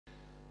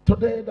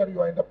Today that you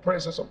are in the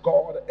presence of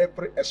God,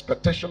 every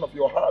expectation of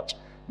your heart,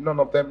 none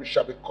of them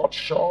shall be cut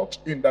short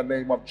in the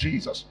name of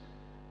Jesus.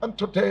 And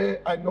today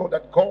I know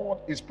that God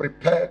is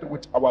prepared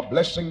with our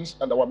blessings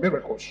and our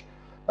miracles.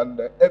 And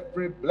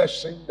every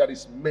blessing that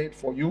is made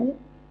for you,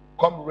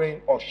 come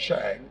rain or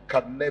shine,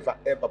 can never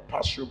ever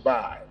pass you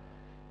by.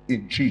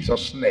 In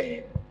Jesus'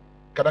 name.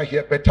 Can I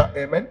hear better?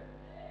 Amen.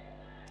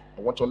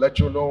 I want to let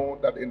you know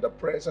that in the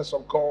presence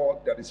of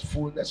God there is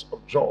fullness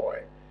of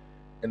joy.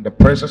 In the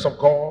presence of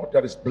God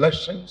there is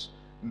blessings.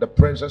 In the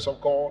presence of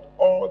God,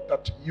 all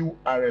that you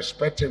are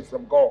expecting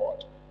from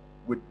God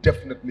will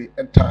definitely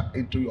enter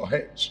into your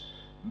hands.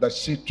 That's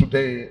see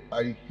today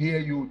I hear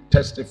you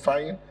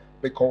testifying,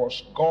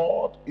 because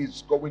God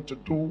is going to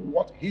do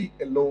what he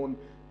alone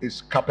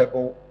is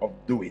capable of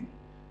doing.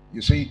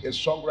 You see, a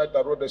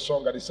songwriter wrote a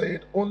song and he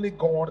said, only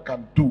God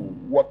can do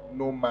what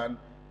no man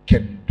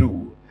can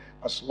do.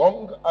 As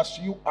long as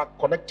you are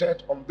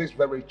connected on this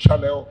very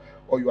channel,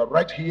 or you are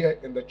right here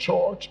in the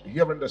church,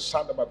 hearing the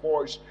sound of my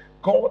voice,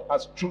 God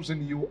has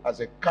chosen you as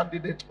a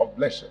candidate of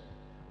blessing.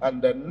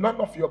 And none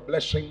of your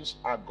blessings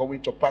are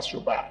going to pass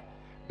you by.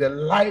 The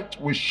light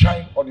will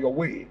shine on your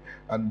way,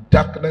 and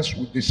darkness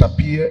will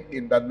disappear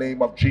in the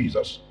name of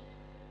Jesus.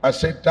 I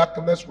said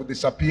darkness will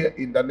disappear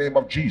in the name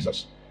of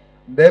Jesus.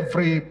 And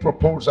every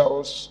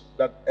proposals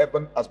that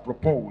heaven has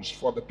proposed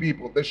for the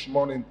people this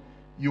morning,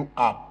 you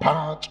are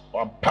part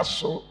and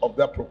parcel of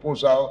that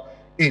proposal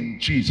in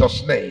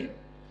Jesus' name.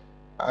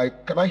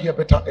 Can I hear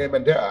better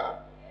amen there?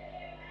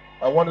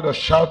 I wanted to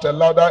shout a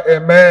louder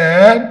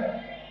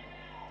amen.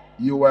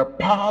 You are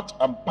part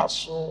and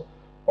parcel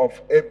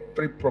of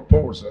every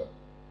proposal.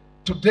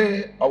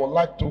 Today I would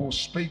like to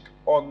speak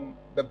on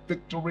the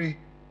victory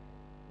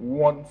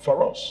won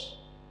for us.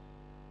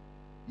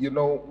 You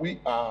know, we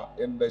are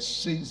in the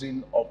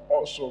season of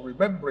also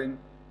remembering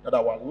that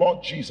our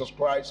Lord Jesus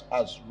Christ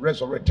has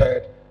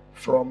resurrected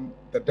from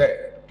the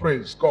dead.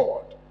 Praise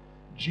God.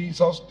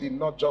 Jesus did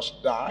not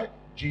just die.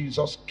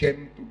 Jesus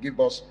came to give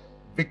us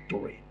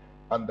victory.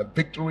 And the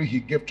victory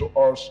he gave to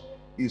us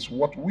is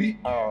what we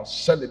are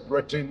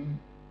celebrating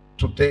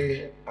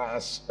today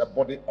as the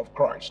body of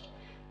Christ.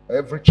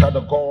 Every child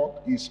of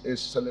God is a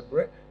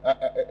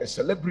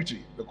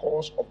celebrity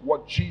because of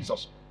what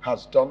Jesus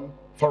has done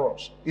for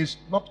us. It's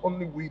not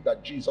only we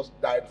that Jesus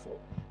died for.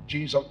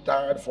 Jesus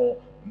died for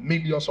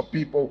millions of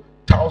people,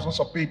 thousands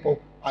of people,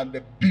 and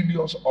the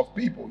billions of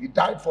people. He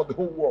died for the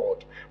whole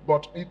world.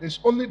 But it is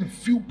only the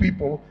few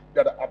people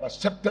that have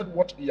accepted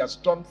what he has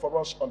done for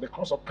us on the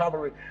cross of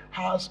Calvary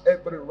has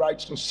every right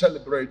to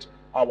celebrate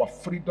our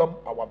freedom,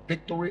 our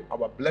victory,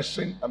 our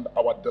blessing, and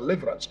our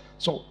deliverance.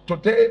 So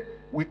today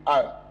we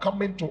are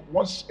coming to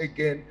once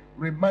again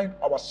remind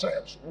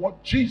ourselves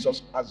what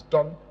Jesus has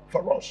done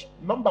for us.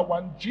 Number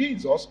one,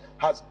 Jesus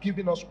has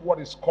given us what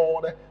is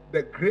called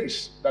the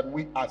grace that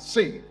we are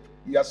saved.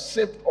 He has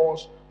saved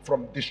us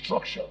from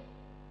destruction.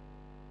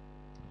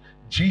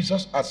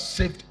 Jesus has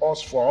saved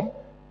us from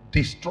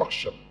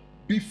destruction.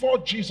 Before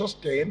Jesus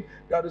came,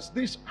 there is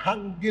this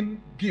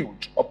hanging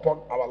guilt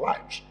upon our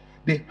lives.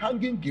 The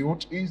hanging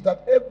guilt is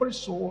that every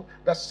soul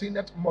that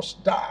sinneth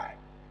must die.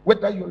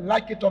 Whether you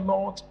like it or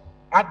not,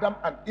 Adam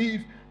and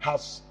Eve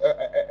has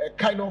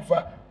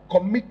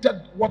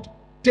committed what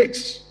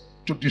takes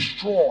to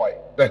destroy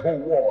the whole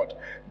world.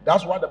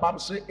 That's why the Bible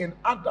says in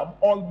Adam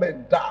all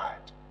men died.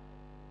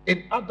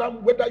 In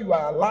Adam, whether you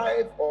are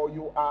alive or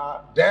you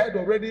are dead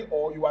already,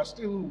 or you are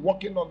still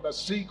walking on the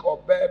sick or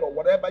bed or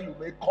whatever you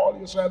may call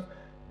yourself,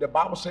 the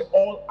Bible says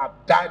all have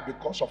died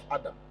because of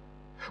Adam.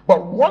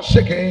 But once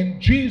again,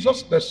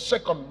 Jesus, the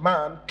second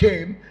man,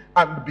 came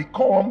and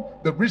become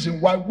the reason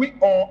why we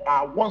all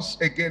are once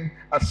again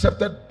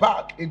accepted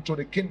back into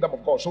the kingdom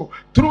of God. So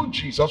through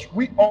Jesus,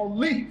 we all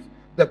live.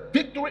 The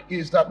victory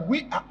is that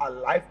we are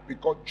alive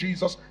because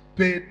Jesus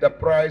paid the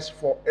price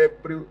for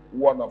every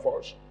one of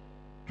us.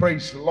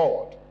 Praise the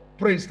Lord.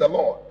 Praise the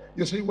Lord.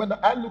 You see, when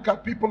I look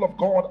at people of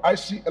God, I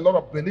see a lot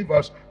of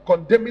believers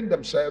condemning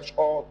themselves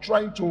or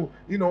trying to,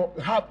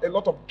 have a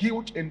lot of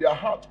guilt in their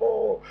heart.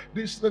 Oh,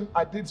 this thing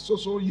I did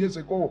so years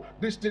ago.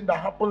 This thing that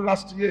happened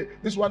last year.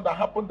 This one that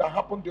happened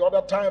the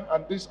other time,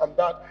 and this and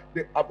that.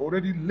 They have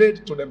already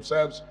laid to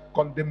themselves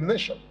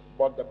condemnation.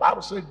 But the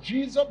Bible says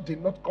Jesus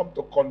did not come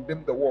to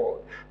condemn the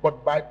world,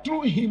 but by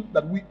through him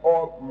that we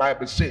all might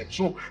be saved.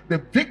 So the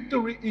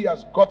victory he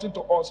has gotten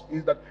to us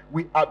is that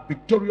we are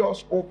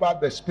victorious over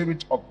the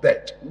spirit of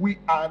death. We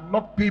are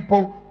not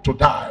people to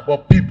die,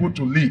 but people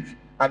to live.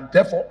 And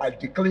therefore I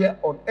declare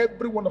on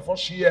every one of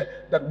us here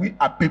that we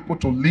are people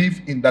to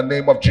live in the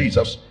name of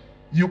Jesus.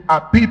 You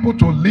are people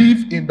to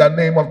live in the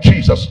name of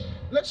Jesus.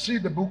 Let's see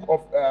the book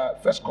of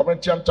 1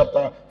 Corinthians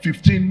chapter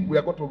 15. We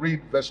are going to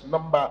read verse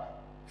number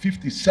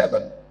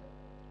 57.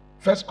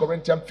 1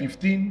 Corinthians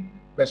 15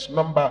 verse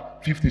number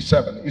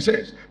 57. It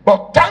says,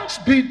 but thanks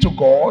be to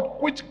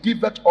God which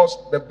giveth us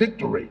the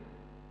victory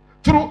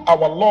through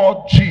our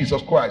Lord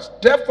Jesus Christ.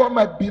 Therefore,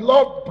 my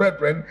beloved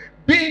brethren,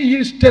 Be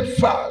ye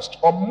steadfast,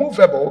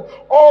 unmovable,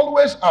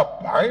 always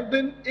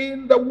abiding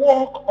in the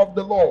work of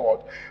the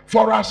Lord.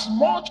 For as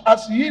much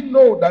as ye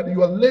know that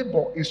your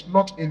labor is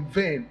not in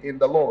vain in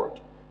the Lord.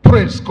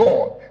 Praise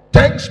God.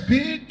 Thanks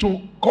be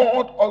to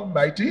God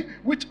Almighty,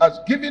 which has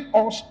given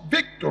us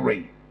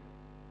victory.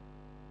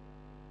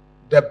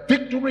 The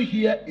victory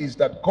here is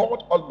that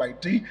God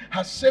Almighty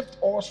has saved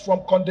us from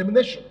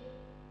condemnation,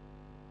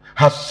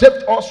 has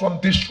saved us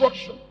from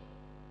destruction,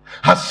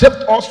 has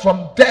saved us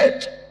from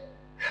death,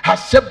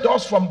 has saved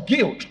us from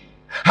guilt,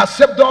 has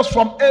saved us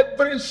from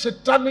every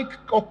satanic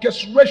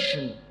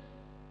orchestration.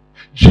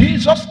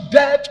 Jesus'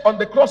 death on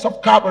the cross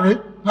of Calvary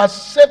has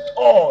saved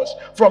us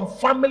from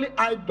family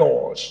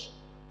idols,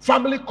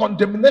 family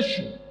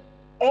condemnation,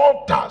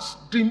 altars,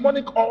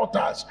 demonic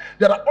altars.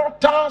 There are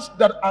altars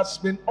that has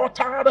been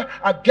uttered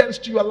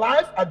against your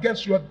life,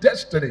 against your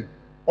destiny.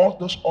 All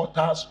those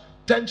altars,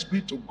 thanks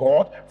be to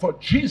God, for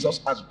Jesus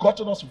has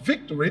gotten us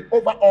victory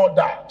over all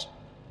that.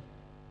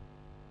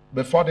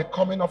 Before the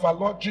coming of our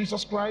Lord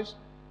Jesus Christ,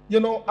 I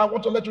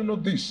want to let you know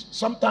this.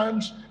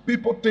 Sometimes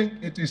people think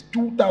it is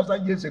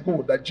 2,000 years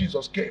ago that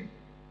Jesus came.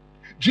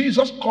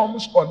 Jesus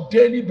comes on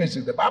daily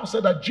basis. The Bible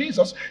said that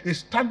Jesus is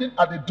standing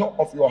at the door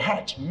of your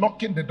heart,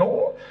 knocking the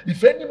door.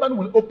 If any man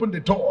will open the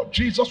door,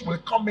 Jesus will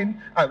come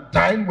in and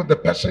dine with the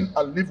person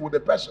and live with the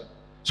person.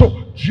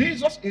 So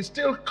Jesus is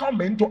still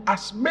coming to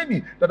as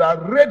many that are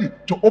ready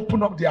to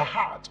open up their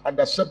heart and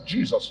accept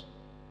Jesus.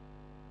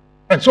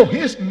 And so he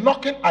is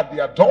knocking at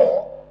their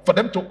door for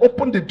them to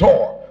open the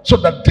door so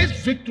that this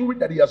victory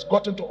that he has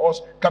gotten to us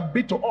can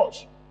be to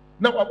us.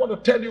 Now I want to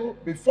tell you,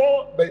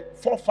 before the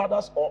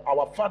forefathers or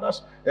our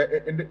fathers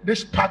in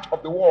this part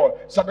of the world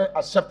started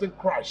accepting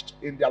Christ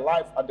in their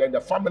life and in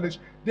their families,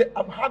 they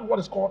have had what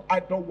is called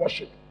idol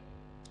worship.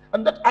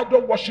 And that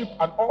idol worship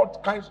and all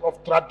kinds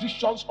of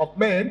traditions of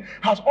men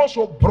has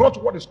also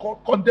brought what is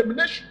called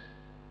condemnation.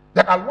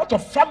 There are a lot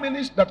of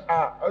families that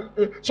are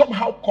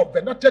somehow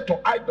covenanted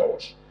to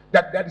idols,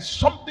 that there is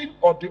something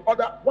or the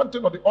other, one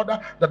thing or the other,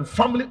 that the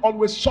family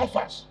always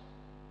suffers.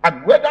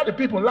 And whether the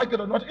people like it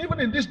or not, even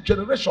in this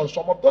generation,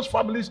 some of those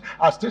families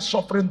are still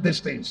suffering these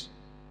things.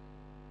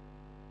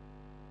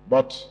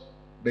 But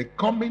the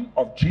coming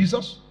of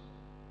Jesus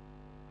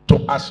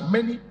to as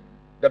many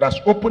that has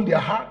opened their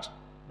heart,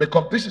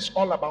 because this is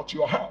all about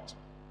your heart.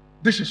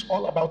 This is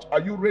all about,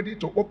 are you ready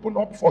to open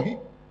up for him?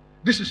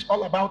 This is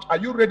all about, are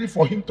you ready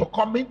for him to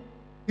come in?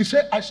 He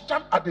said, I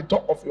stand at the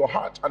door of your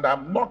heart and I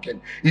am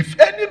knocking. If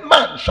any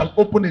man shall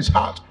open his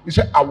heart, he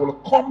said, I will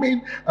come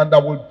in and I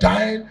will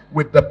dine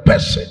with the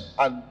person.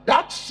 And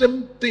that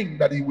same thing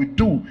that he will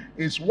do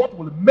is what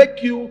will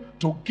make you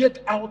to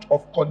get out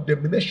of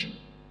condemnation.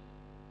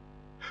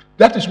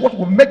 That is what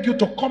will make you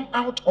to come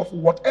out of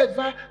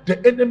whatever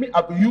the enemy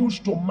have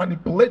used to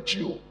manipulate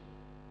you.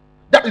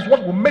 That is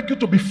what will make you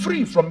to be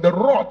free from the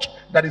rot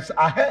that is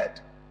ahead.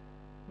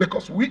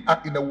 Because we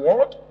are in a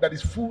world that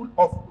is full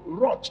of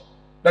rot,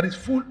 that is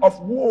full of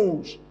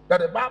woes,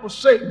 that the Bible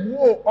says,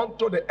 woe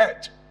unto the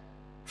earth.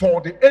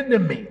 For the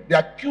enemy, the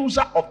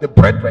accuser of the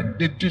brethren,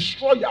 the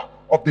destroyer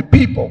of the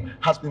people,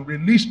 has been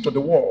released to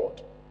the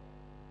world.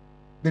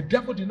 The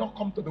devil did not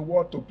come to the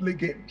world to play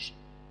games.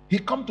 He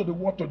came to the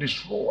world to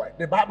destroy.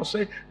 The Bible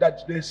says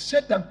that the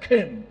Satan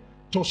came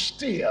to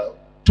steal,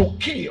 to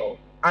kill,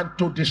 and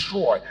to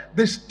destroy.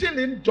 The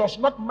stealing does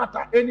not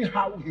matter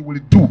anyhow he will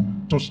do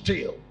to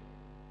steal.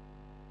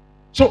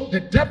 So the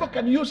devil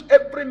can use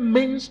every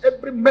means,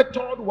 every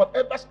method,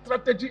 whatever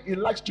strategy he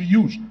likes to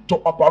use to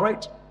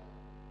operate.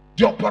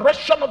 The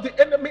operation of the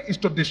enemy is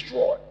to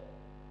destroy,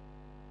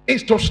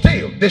 is to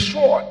steal,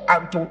 destroy,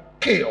 and to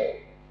kill.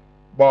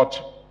 But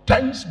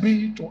thanks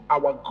be to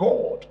our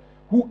God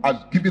who has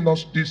given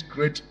us this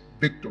great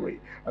victory.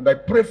 And I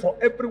pray for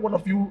every one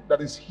of you that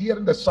is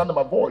hearing the sound of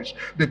my voice,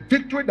 the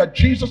victory that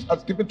Jesus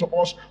has given to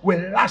us will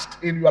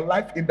last in your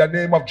life in the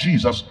name of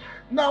Jesus.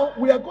 Now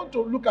we are going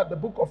to look at the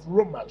book of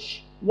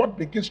Romans. What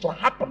begins to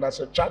happen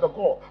as a child of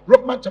God?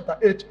 Romans chapter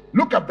 8,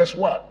 look at verse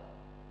 1.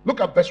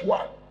 Look at verse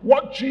 1.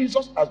 What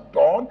Jesus has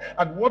done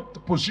and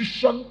what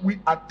position we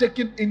are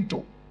taken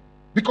into.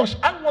 Because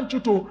I want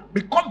you to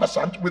be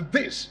conversant with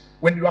this.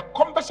 When you are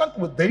conversant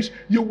with this,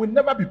 you will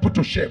never be put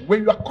to shame.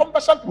 When you are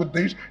conversant with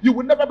this, you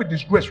will never be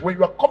disgraced. When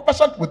you are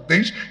conversant with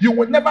this, you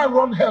will never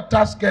run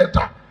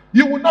helter-skelter.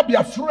 You will not be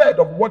afraid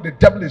of what the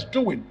devil is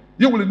doing.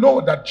 You will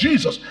know that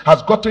Jesus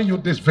has gotten you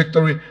this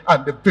victory,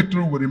 and the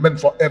victory will remain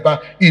forever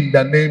in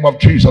the name of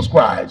Jesus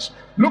Christ.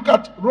 Look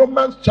at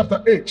Romans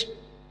chapter 8.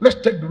 Let's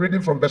take the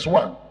reading from verse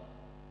 1.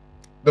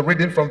 The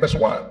reading from verse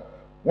 1.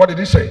 What did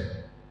he say?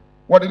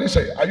 What did he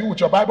say? Are you with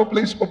your Bible?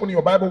 Please open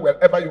your Bible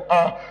wherever you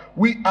are.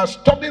 We are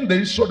studying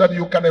this so that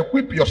you can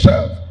equip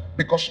yourself,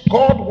 because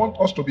God wants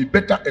us to be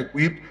better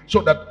equipped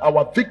so that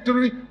our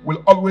victory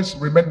will always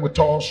remain with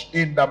us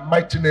in the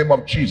mighty name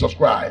of Jesus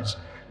Christ.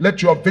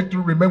 Let your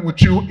victory remain with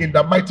you in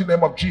the mighty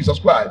name of Jesus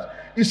Christ.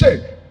 He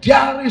said,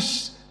 there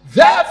is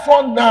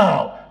therefore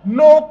now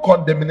no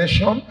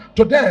condemnation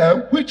to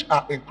them which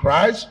are in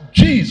Christ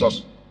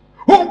Jesus,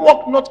 who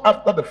walk not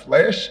after the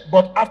flesh,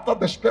 but after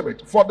the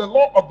Spirit. For the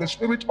law of the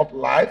Spirit of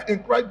life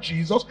in Christ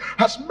Jesus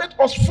has made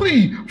us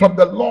free from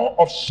the law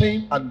of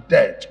sin and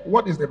death.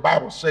 What is the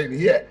Bible saying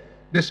here?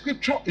 The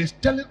scripture is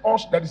telling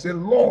us that is a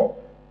law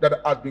that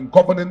has been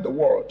governing the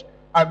world,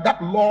 and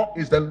that law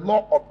is the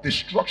law of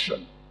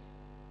destruction.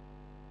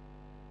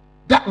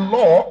 That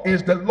law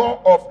is the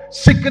law of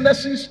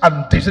sicknesses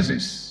and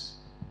diseases.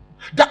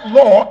 That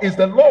law is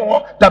the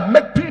law that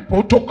make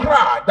people to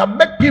cry, that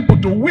make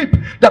people to weep,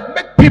 that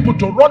make people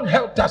to run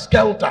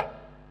helter-skelter.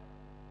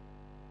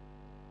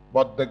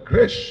 But the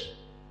grace,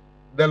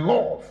 the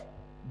love,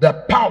 the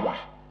power,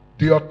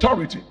 the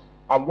authority,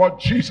 and what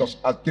Jesus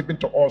has given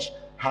to us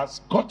has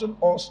gotten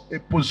us a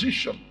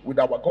position with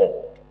our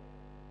God.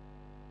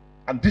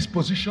 And this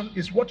position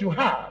is what you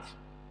have.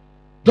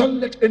 Don't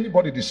let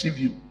anybody deceive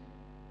you.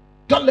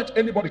 Don't let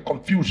anybody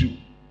confuse you.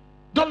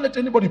 Don't let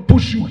anybody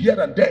push you here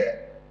and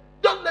there.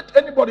 Don't let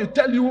anybody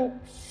tell you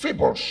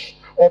fables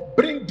or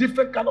bring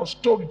different kind of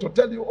story to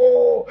tell you,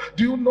 oh,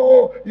 do you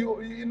know,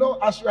 you know,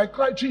 as I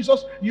cry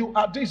Jesus, you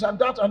are this and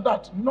that and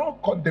that. No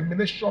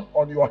condemnation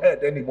on your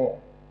head anymore.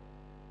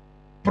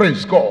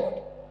 Praise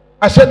God.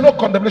 I said no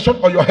condemnation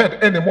on your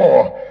head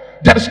anymore.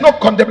 There is no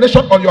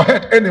condemnation on your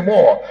head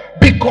anymore,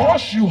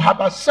 because you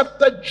have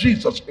accepted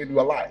Jesus in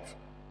your life.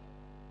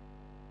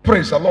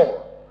 Praise the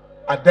Lord.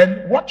 And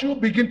then what you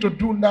begin to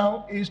do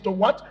now is to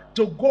what?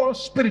 To go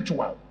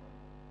spiritual.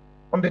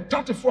 On the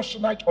 31st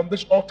night on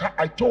this altar,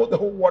 I told the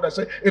whole world, I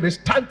said, it is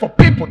time for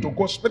people to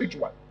go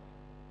spiritual.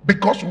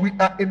 Because we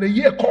are in a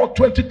year called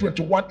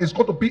 2021. It's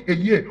going to be a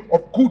year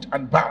of good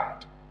and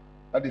bad.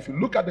 And if you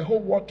look at the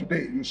whole world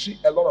today, you see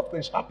a lot of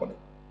things happening.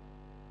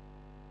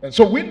 And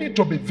so we need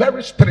to be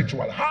very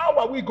spiritual. How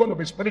are we going to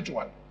be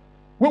spiritual?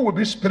 We will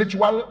be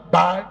spiritual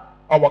by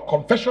our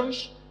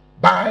confessions,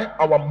 by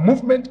our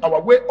movement,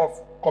 our way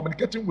of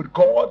communicating with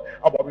God,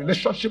 our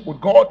relationship with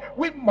God.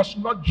 We must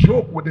not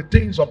joke with the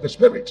things of the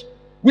Spirit.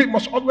 We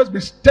must always be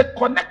stay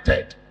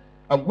connected.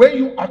 And when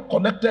you are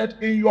connected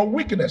in your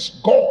weakness,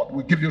 God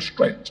will give you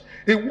strength.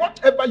 In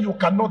whatever you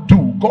cannot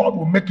do, God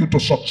will make you to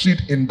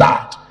succeed in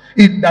that.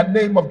 In the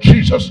name of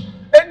Jesus.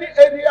 Any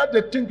area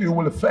they think you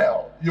will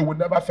fail, you will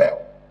never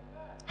fail.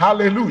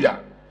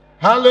 Hallelujah.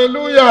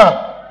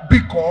 Hallelujah.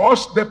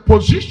 Because the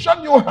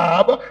position you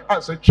have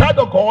as a child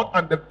of God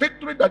and the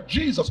victory that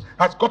Jesus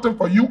has gotten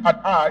for you and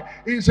I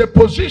is a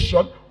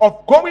position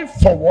of going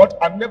forward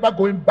and never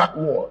going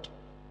backward.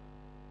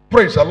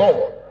 Praise the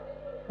Lord.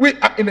 We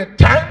are in a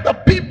time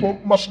that people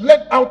must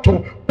learn how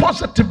to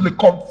positively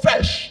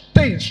confess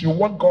things you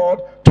want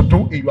God to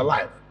do in your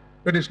life.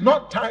 It is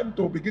not time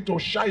to begin to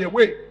shy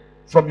away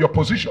from your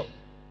position.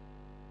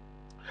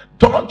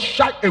 Don't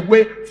shy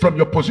away from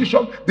your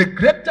position. The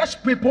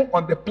greatest people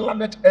on the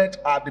planet Earth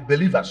are the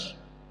believers.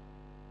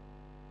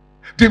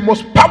 The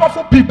most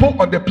powerful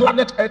people on the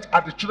planet Earth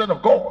are the children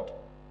of God.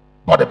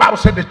 But the Bible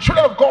said the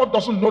children of God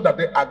doesn't know that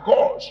they are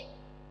gods.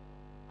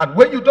 And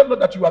when you don't know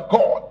that you are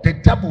God, the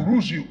devil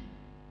rules you.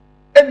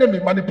 Enemy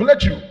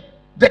manipulate you.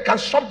 They can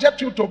subject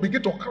you to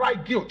begin to cry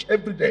guilt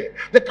every day.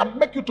 They can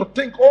make you to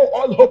think, oh,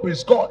 all hope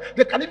is gone.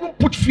 They can even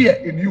put fear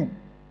in you.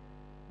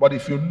 But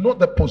if you know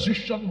the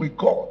position we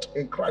got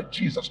in Christ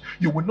Jesus,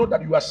 you will know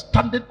that you are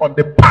standing on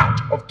the path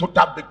of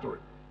total victory.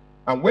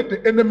 And when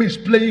the enemy is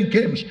playing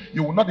games,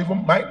 you will not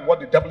even mind what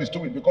the devil is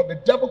doing, because the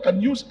devil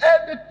can use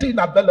anything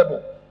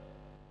available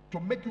to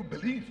make you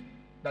believe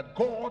that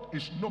God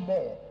is no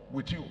more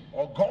with you,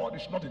 or God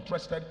is not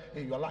interested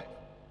in your life.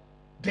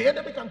 The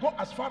enemy can go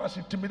as far as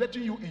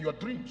intimidating you in your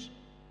dreams.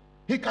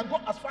 He can go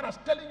as far as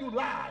telling you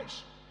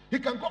lies. He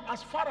can go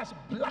as far as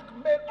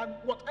blackmail and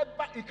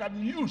whatever he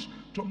can use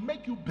to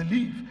make you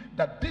believe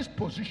that this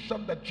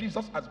position that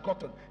Jesus has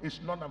gotten is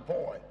none and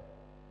void.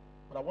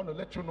 But I want to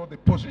let you know the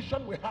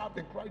position we have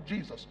in Christ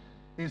Jesus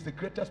is the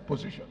greatest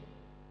position.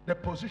 The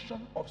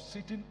position of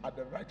sitting at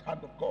the right hand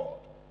of God.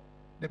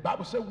 The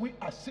Bible says we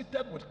are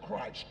seated with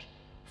Christ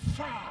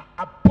far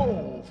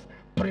above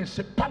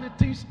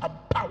principalities and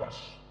powers.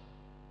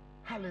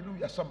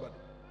 Hallelujah, somebody.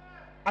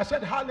 I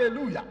said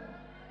hallelujah.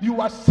 You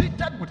are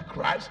seated with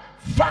Christ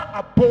far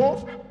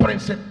above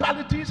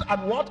principalities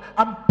and what?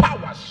 And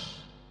powers.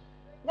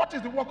 What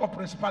is the work of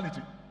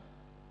principality?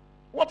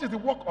 What is the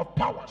work of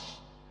powers?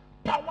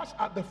 Powers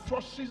are the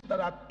forces that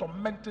are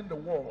tormenting the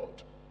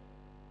world.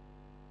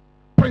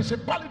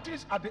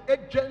 Principalities are the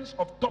agents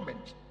of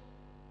torment.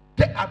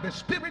 They are the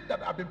spirit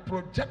that have been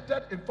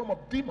projected in form of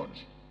demons.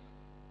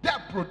 They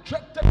are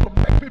projected to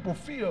make people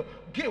feel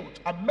guilt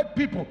and make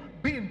people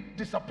being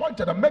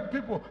disappointed and make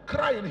people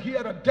crying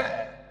here and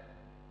there.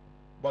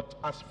 But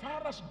as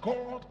far as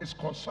God is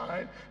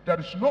concerned, there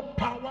is no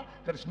power,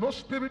 there is no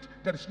spirit,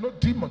 there is no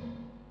demon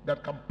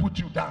that can put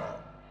you down.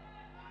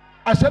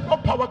 I said no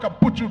power can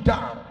put you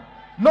down.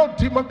 No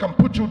demon can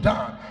put you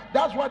down.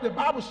 That's why the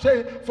Bible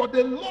says, for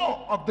the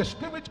law of the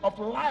spirit of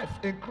life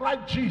in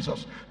Christ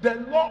Jesus, the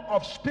law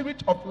of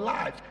spirit of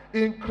life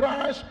in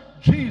Christ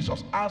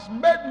Jesus has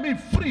made me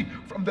free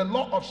from the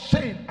law of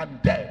sin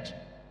and death.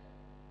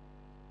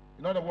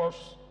 In other words,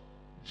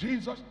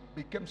 Jesus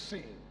became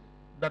sin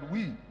that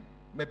we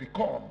may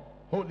become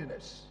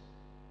holiness.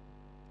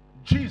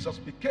 Jesus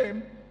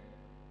became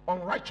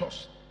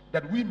unrighteous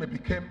that we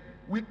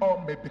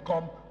all may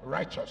become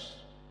righteous.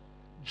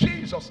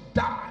 Jesus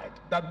died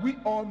that we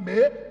all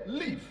may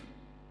live.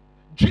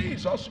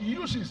 Jesus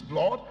used his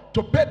blood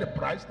to pay the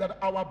price that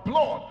our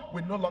blood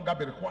will no longer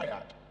be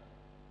required.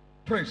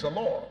 Praise the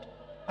Lord.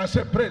 I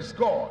say praise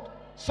God.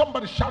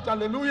 Somebody shout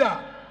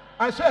hallelujah.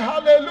 I say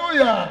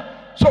hallelujah.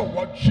 So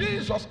what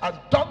Jesus has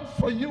done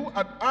for you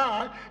and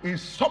I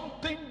is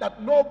something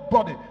that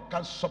nobody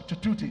can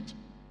substitute it.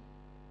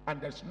 And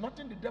there's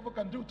nothing the devil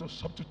can do to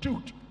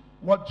substitute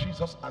what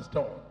Jesus has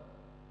done.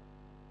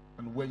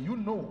 And when you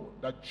know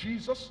that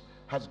Jesus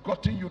has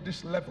gotten you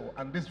this level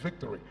and this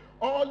victory,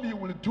 all you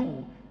will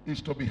do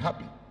is to be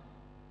happy.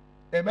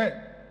 Amen.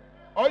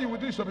 All you will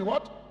do is to be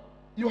what?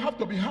 You have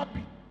to be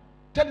happy.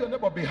 Tell your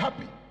neighbor, be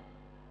happy.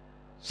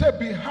 Say,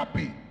 be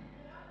happy.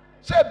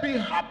 Say, be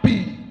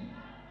happy.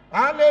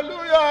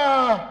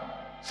 Hallelujah.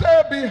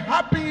 Say, be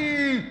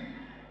happy.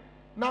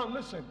 Now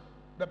listen.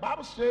 The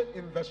Bible says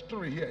in verse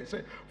 3 here, it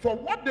says, for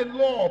what the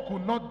law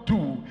could not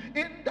do,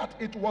 in that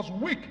it was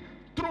weak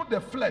through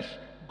the flesh,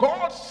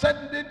 God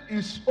sending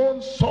his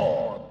own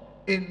son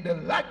in the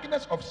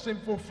likeness of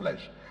sinful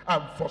flesh,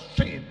 and for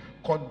sin,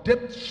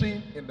 condemned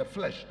sin in the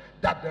flesh,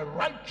 that the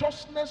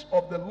righteousness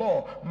of the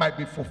law might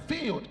be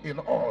fulfilled in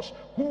us,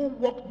 who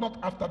walk not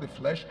after the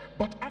flesh,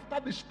 but after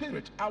the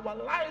Spirit. Our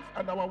life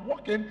and our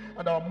walking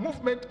and our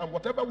movement and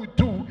whatever we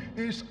do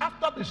is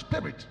after the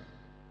Spirit.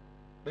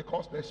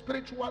 Because the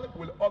spiritual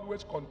will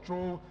always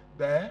control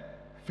the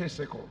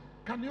physical.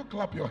 Can you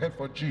clap your hand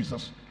for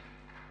Jesus?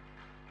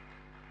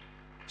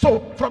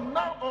 So from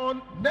now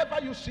on, never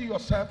you see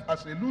yourself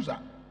as a loser.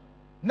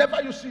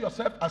 Never you see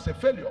yourself as a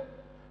failure.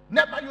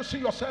 Never you see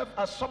yourself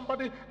as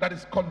somebody that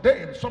is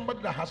condemned,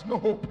 somebody that has no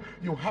hope.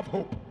 You have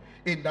hope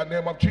in the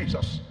name of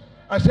Jesus.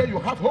 I say you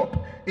have hope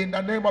in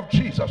the name of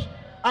Jesus.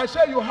 I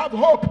say you have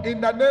hope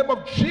in the name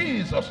of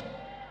Jesus.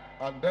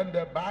 And then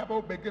the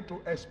Bible began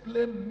to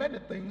explain many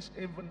things,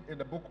 even in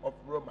the book of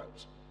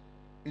Romans.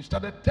 He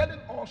started telling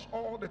us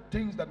all the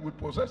things that we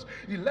possess.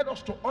 He led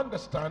us to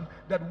understand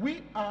that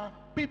we are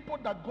people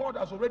that God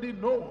has already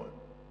known.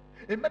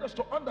 It made us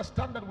to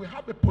understand that we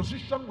have a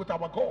position with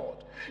our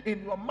God.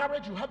 In your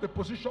marriage, you have a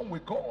position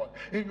with God.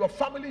 In your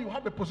family, you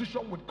have a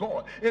position with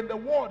God. In the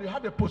world, you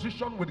have a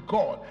position with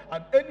God.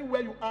 And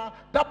anywhere you are,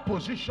 that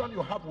position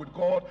you have with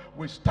God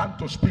will stand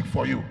to speak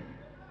for you.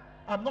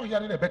 I'm not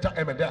hearing a better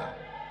amen there.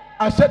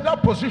 I said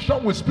that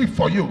position will speak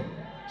for you.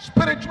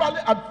 Spiritually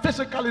and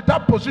physically,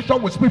 that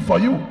position will speak for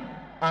you.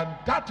 And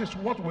that is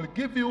what will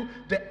give you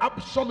the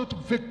absolute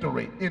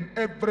victory in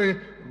every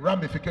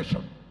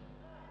ramification.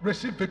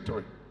 Receive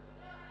victory.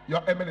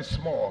 Your amen is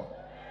small.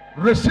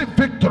 Receive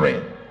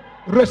victory.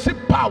 Receive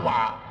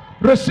power.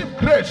 Receive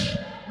grace.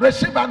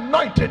 Receive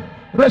anointing.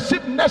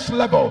 Receive next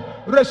level.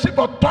 Receive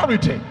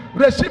authority.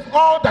 Receive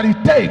all that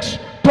it takes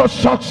to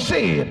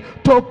succeed,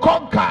 to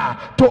conquer,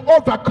 to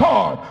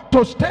overcome,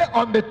 to stay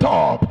on the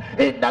top.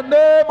 In the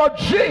name of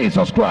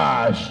Jesus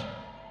Christ.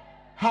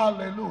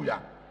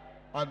 Hallelujah.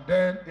 And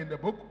then in the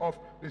book of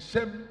the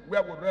same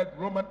where we read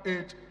Romans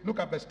 8, look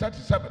at verse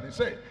 37. It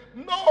says,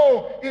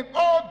 no, in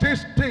all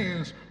these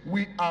things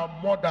we are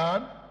more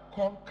than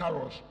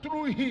conquerors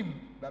through him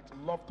that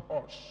loved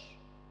us.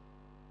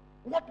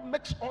 What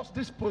makes us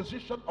this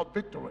position of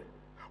victory?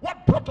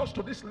 What brought us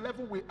to this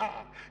level we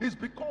are is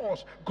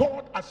because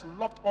God has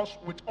loved us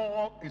with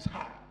all his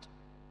heart.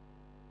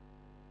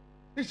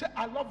 He said,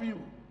 I love you.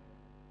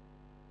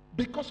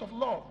 Because of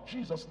love,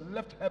 Jesus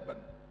left heaven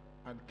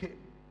and came.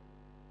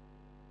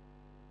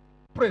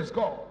 Praise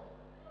God.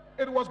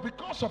 It was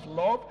because of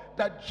love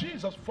that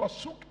Jesus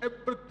forsook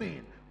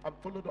everything and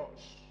followed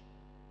us.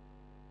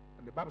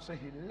 And the Bible says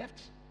he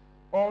left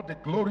all the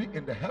glory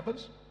in the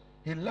heavens.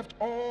 He left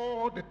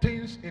all the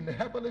things in the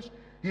heavens.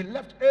 He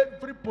left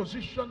every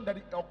position that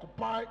he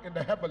occupied in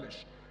the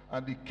heavens.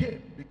 And he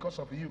came because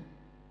of you.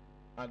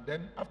 And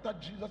then after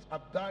Jesus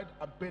had died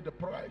and paid the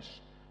price,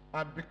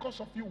 and because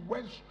of you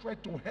went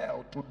straight to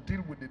hell to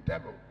deal with the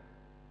devil.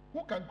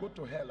 Who can go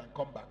to hell and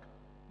come back?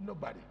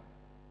 Nobody.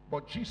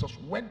 But Jesus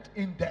went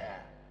in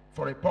there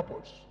for a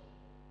purpose.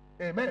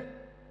 Amen.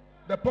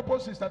 The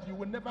purpose is that you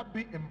will never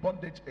be in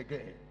bondage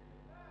again.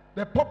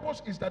 The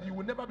purpose is that you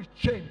will never be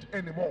chained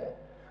anymore.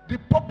 The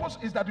purpose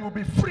is that you will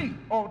be free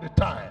all the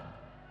time.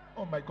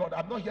 Oh my God,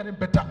 I'm not hearing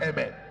better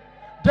amen.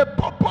 The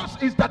purpose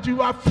is that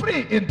you are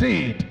free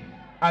indeed.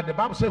 And the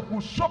Bible says,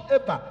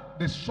 whosoever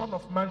the Son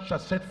of Man shall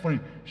set free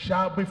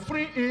shall be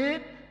free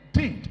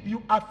indeed.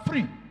 You are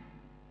free.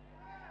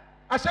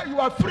 I said you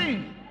are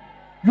free.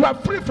 You are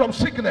free from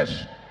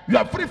sickness. You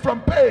are free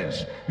from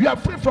pains. You are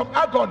free from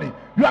agony.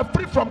 You are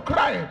free from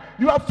crying.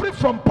 You are free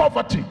from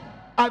poverty.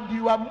 And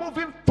you are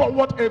moving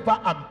forward ever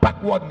and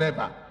backward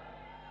never.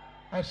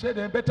 I said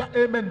a better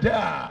amen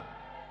there.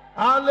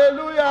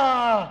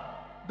 Hallelujah.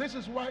 This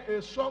is why a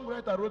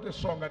songwriter wrote a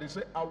song and he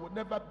said, I will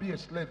never be a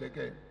slave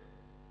again.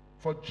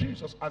 For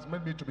Jesus has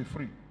made me to be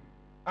free.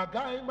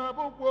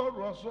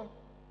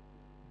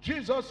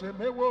 Jesus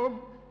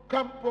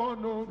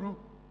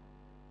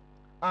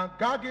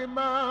agaghị m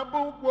abụ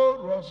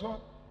ugboro ọzọ.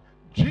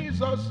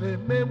 Jesus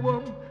emewo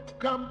m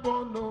ka m pụọ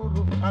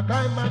n'uru.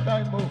 Agaghị m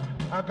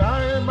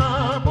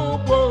abụ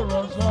ugboro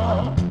ọzọ.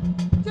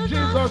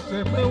 Jesus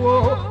emewo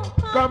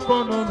ka m pụọ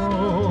n'uru.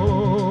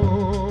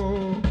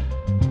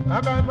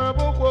 Agaghị m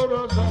abụ ugboro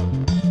ọzọ.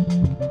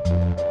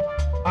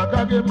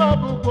 Agaghị m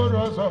abụ ugboro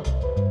ọzọ.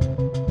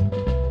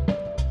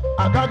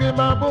 Agaghị m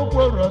abụ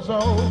ugboro ọzọ.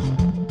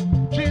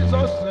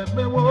 Jesus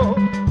emewo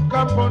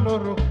ka m pụọ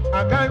n'uru.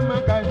 Agaghị m abụ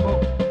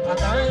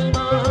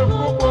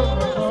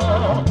ugboro ọzọ.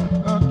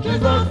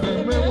 Jesus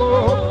emewo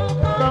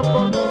ka m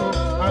pụọ n'uru.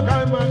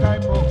 Agaghị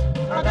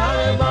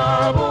m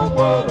abụ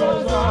ugboro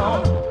ọzọ.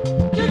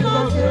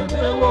 Jesus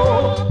emewo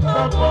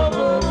ka m pụọ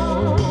n'uru.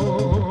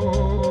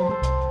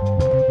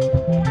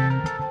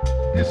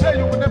 He said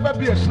you will never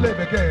be a slave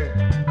again,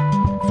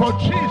 for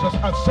Jesus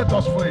has set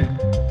us free.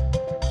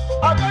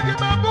 Agaghị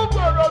m abụ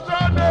ugboro ọzọ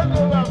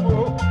n'elu ahụ.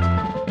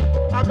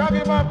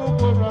 Agaghị m abụ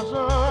ugboro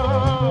ọzọ.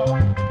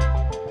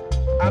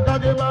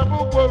 Agaghị m abụ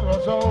ugboro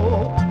ọzọ.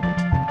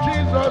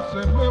 Jesus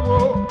emewo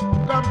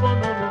ka m pụọ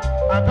n'uru.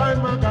 Agaghị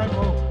m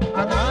abụ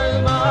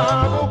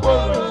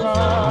ugboro ọzọ.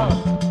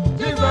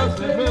 Jesus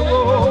emewo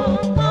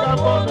ka m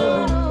pụọ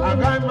n'uru.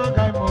 Agaghị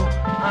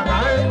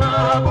m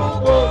abụ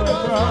ugboro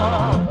ọzọ.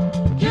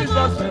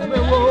 Jesus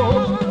emewo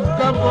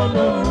ka m pụọ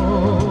n'uru.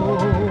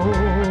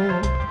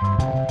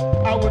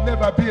 I will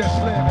never be a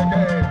slave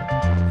again,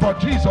 for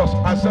Jesus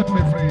has set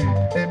me free.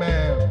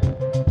 Amen.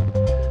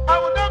 I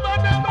will never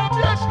be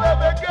a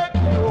slave again.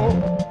 No.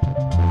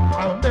 I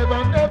will never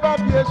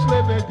be a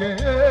slave again.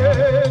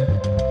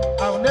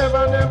 I will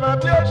never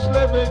be a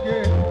slave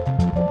again.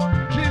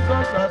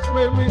 Jesus has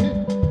made me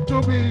to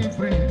be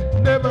free.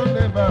 Never.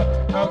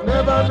 I will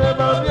never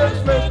be a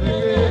slave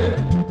again.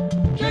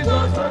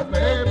 Jesus has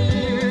made me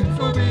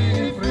to be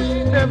free.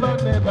 Never.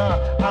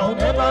 I will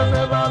never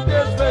be a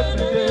slave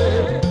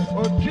again.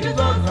 Oh,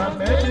 Jesus has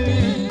made me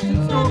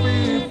to be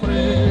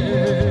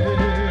free.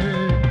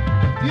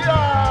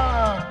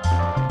 Yeah.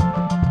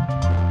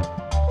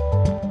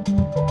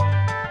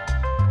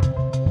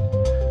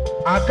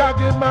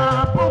 Agaghị m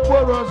abụ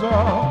ugboro ọzọ.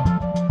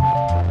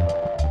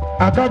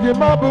 Agaghị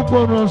m abụ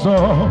ugboro ọzọ.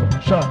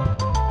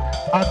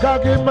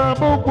 Agaghị m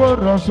abụ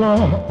ugboro ọzọ.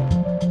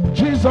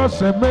 Jesus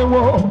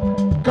emewo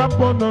ka m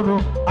pụọ n'uru.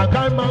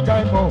 Agaghị m abụ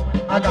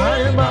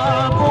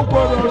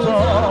ugboro ọzọ.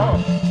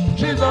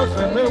 Jesus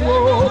emewo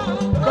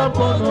ka m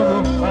pụọ n'uru.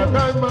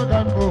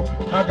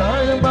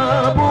 Agaghị m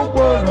abụ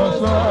ugboro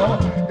ọzọ.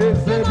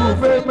 Eze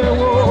ebube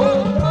emewo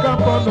ka m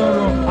pụọ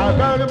n'uru.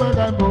 Agaghị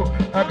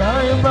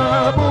m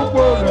abụ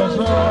ugboro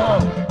ọzọ.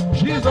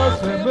 Jesus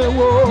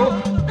emewo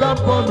ka m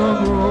pụọ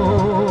n'uru.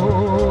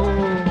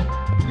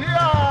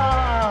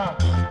 Yeah.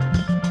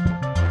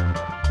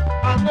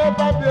 I'll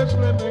never be a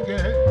slave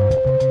again.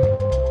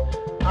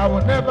 I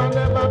will never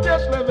be a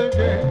slave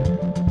again.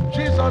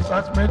 Jesus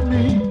has made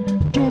me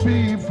to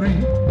be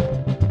free.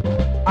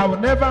 I will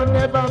never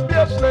be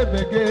a slave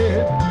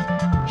again.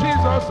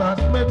 Jesus has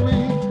made me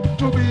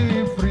to be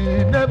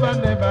free. Never.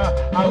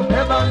 I will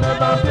never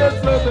be a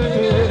slave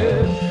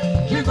again.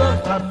 Jesus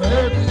has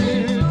made me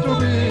to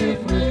be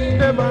free.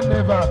 Never.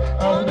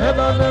 I will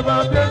never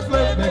be a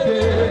slave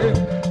again.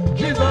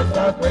 Jesus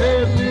has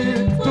made me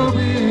to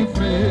be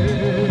free.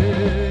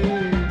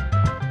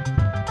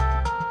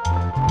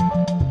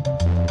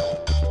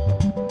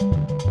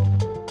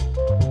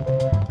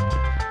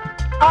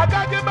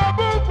 Agaghị m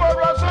abụ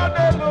ugboro ọzọ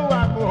n'elu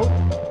ahụ.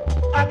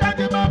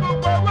 Agaghị m abụ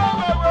ugboro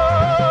ọzọ.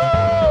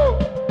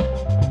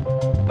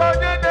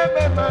 Onye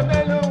na-eme ma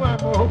n'elu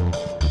ahụ.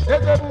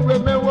 Eze ebube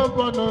mewo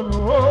mbọ n'ọnụ.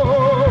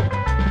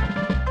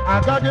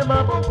 Agaghị m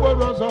abụ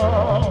ugboro ọzọ.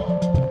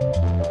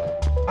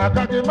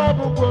 Agaghị m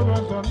abụ ugboro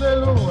ọzọ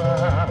n'elu ụwa.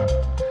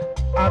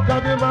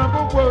 Agaghị m abụ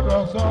ugboro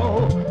ọzọ.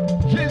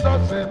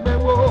 Jesus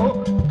emewo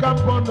ka m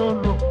pụọ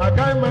n'uru.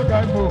 Agaghị m abụ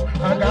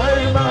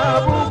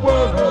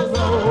ugboro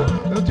ọzọ.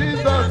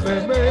 Jesus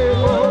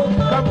emewo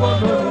ka m pụọ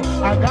n'uru.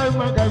 Agaghị m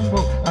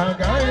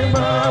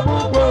abụ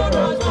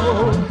ugboro ọzọ.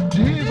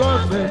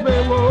 Jesus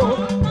emewo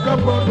ka m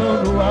pụọ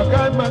n'uru.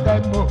 Agaghị m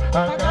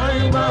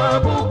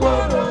abụ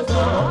ugboro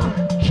ọzọ.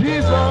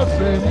 Jesus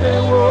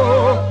emewo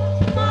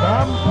ka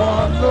m pụọ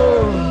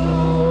n'uru.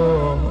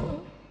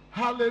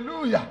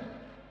 Hallelujah.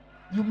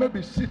 You may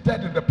be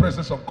seated in the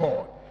presence of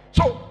God.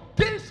 So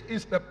this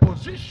is the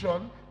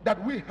position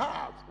that we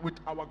have with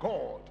our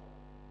God.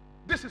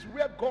 This is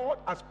where God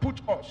has put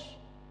us.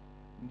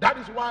 That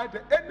is why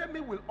the enemy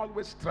will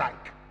always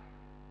strike.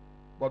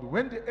 But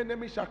when the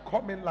enemy shall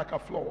come in like a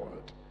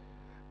flood,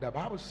 the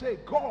Bible says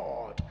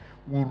God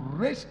will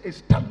raise a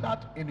standard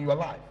in your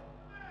life.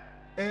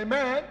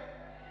 Amen.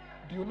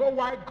 Do you know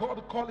why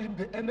God called him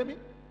the enemy?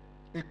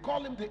 He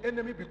called him the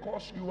enemy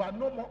because you are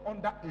no more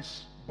under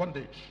his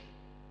bondage.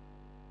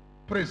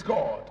 Praise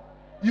God.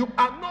 You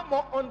are no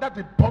more under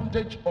the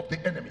bondage of the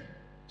enemy.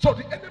 So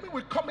the enemy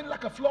will come in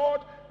like a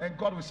flood, and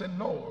God will say,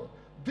 no,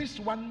 this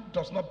one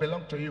does not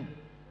belong to you.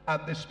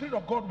 And the Spirit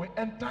of God will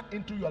enter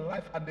into your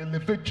life and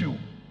elevate you.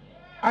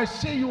 I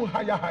see you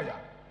higher.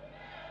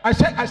 I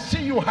say, I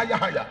see you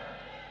higher.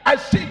 I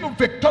see you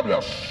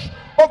victorious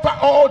over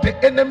all the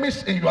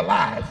enemies in your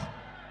life.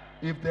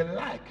 If they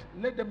like,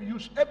 let them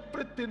use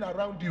everything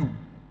around you.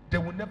 They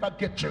will never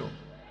get you.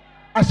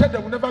 I said they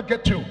will never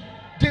get you.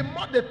 The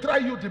more they try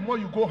you, the more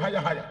you go higher,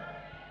 higher.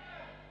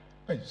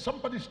 Hey,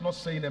 somebody's not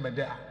saying amen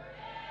there.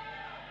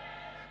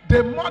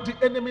 The more the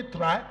enemy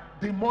try,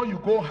 the more you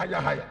go higher,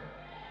 higher.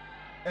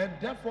 And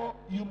therefore,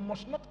 you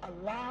must not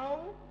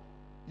allow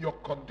your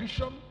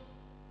condition,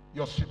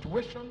 your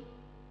situation,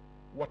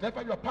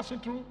 whatever you are passing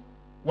through,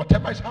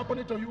 whatever is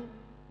happening to you,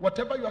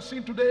 whatever you are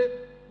seeing today,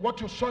 what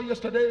you saw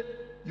yesterday,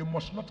 you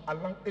must not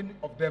allow any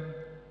of them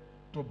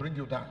to bring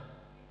you down.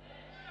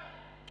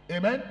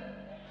 Amen?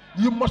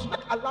 You must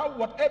not allow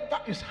whatever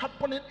is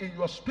happening in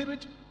your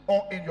spirit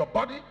or in your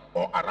body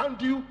or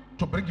around you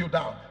to bring you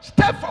down.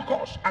 Stay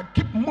focused and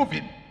keep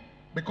moving,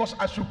 because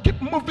as you keep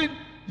moving,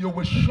 you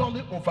will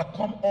surely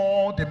overcome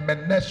all the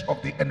menace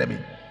of the enemy.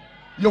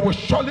 You will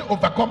surely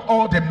overcome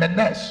all the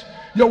menace.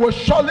 You will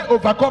surely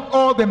overcome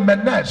all the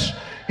menace.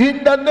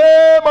 In the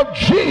name of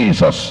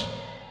Jesus,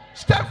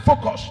 stay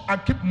focused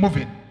and keep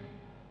moving.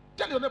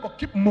 Tell your neighbor,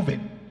 keep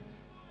moving.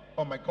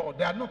 Oh my God,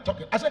 they are not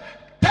talking. I said,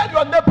 tell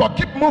your neighbor,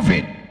 keep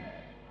moving.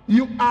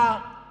 You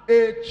are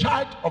a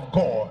child of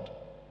God.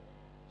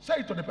 Say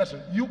it to the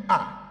person, you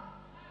are.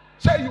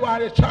 Say you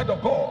are a child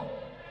of God.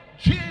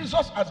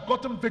 Jesus has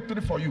gotten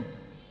victory for you.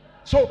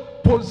 So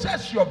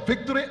possess your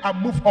victory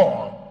and move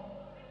on.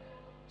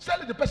 Say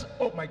to the person,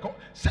 oh my God.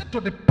 Say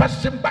to the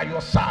person by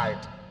your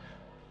side,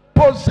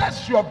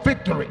 possess your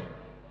victory.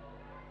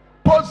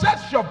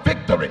 Possess your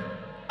victory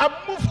and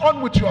move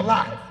on with your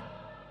life.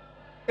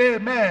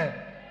 Amen.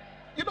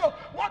 You know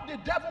what the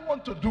devil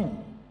wants to do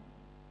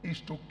is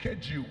to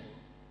cage you.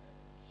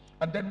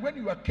 And then when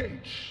you are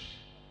caged,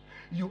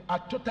 you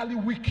are totally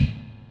weak.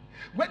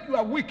 When you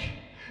are weak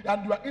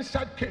and you are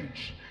inside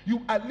cage,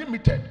 you are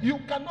limited. You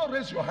cannot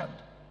raise your hand.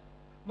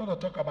 Not to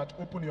talk about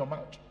open your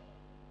mouth.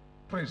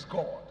 Praise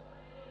God.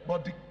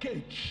 But the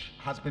cage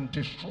has been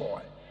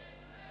destroyed.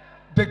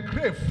 The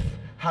grave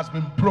has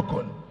been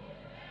broken.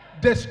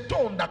 The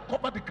stone that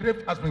covered the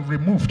grave has been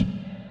removed.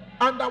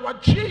 And our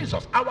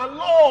Jesus, our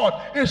Lord,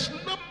 is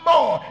no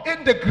more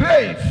in the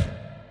grave.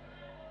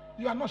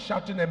 You are not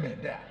shouting amen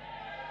there.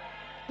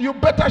 You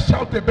better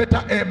shout a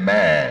better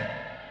amen.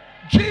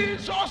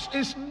 Jesus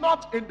is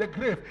not in the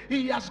grave.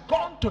 He has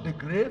gone to the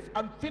grave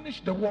and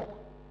finished the work.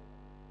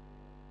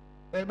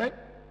 Amen.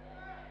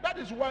 That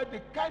is why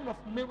the kind of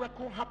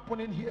miracle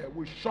happening here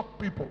will shock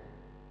people.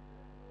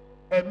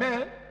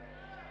 Amen.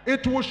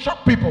 It will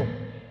shock people.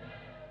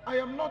 I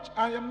am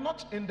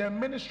not in the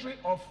ministry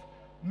of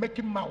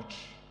making mouth.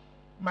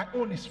 My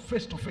own is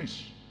face to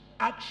face.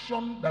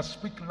 Action that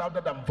speaks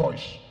louder than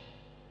voice.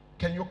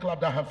 Can you clap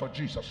that hand for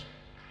Jesus?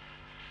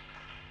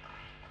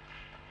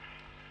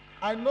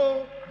 I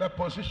know the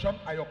position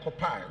I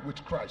occupy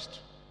with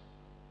Christ.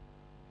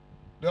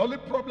 The only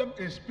problem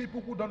is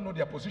people who don't know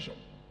their position.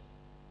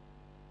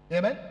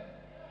 Amen?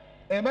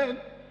 Amen?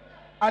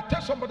 I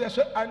tell somebody, I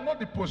say, I know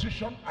the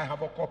position I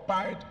have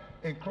occupied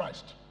in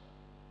Christ.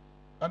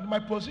 And my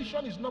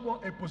position is no more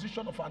a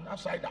position of an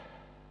outsider.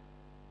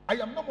 I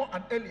am no more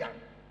an alien.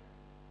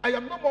 I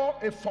am no more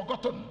a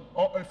forgotten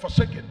or a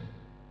forsaken.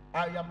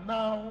 I am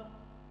now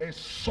a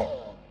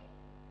son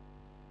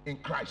in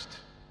Christ.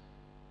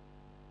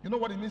 You know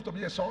what it means to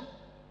be a son?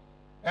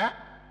 Eh?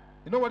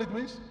 You know what it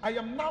means? I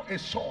am now a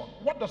son.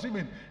 What does it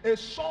mean? A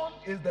son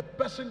is the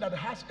person that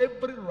has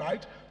every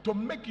right to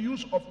make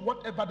use of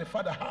whatever the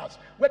father has,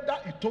 whether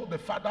he told the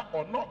father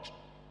or not.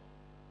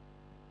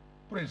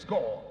 Praise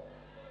God.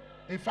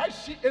 If I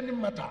see any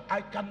matter,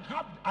 I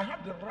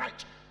have the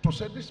right to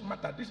say, this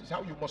matter, this is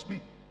how you must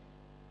be.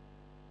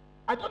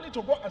 I don't need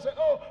to go and say,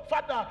 oh,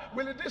 Father,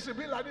 will this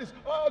be like this?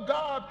 Oh,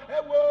 God, hey,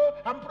 well,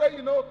 I'm praying,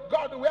 you know,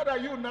 God, where are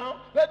you now?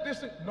 Let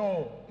this.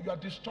 No, you are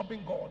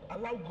disturbing God.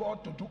 Allow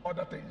God to do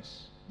other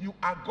things. You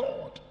are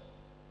God.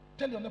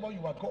 Tell your neighbor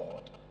you are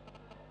God.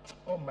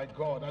 Oh, my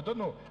God, I don't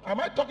know.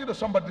 Am I talking to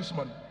somebody this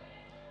morning?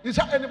 Is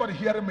there anybody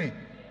hearing me?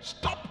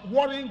 Stop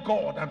worrying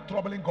God and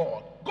troubling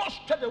God. Go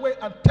straight away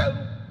and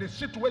tell the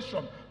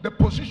situation, the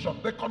position,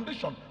 the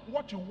condition,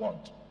 what you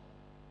want.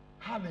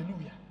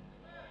 Hallelujah.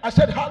 I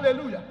said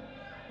hallelujah.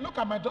 Look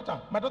at my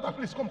daughter. My daughter,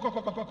 please come.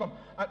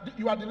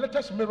 You are the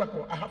latest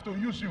miracle. I have to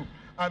use you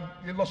and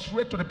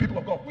illustrate to the people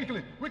of God.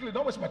 Quickly,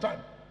 don't waste my time.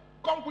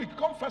 Come quick,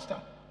 come faster.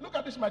 Look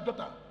at this, my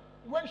daughter.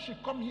 When she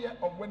come here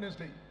on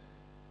Wednesday,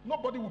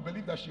 nobody will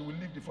believe that she will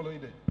leave the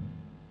following day.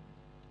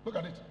 Look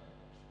at it.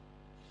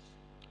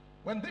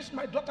 When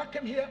my daughter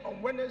came here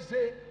on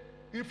Wednesday,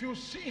 if you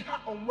see her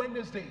on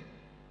Wednesday,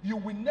 you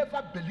will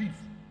never believe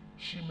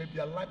she may be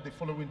alive the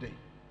following day.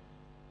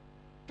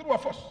 True or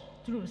false?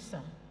 True,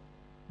 sir.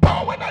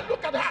 But when I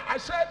look at her, I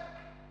said,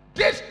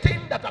 this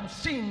thing that I'm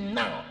seeing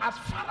now, as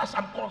far as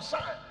I'm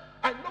concerned,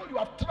 I know you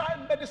have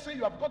tried medicine,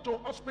 you have gone to a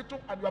hospital,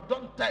 and you have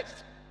done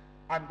tests,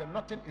 and then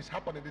nothing is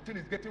happening. The thing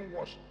is getting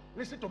worse.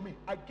 Listen to me.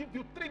 I give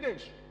you 3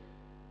 days.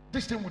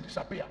 This thing will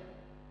disappear.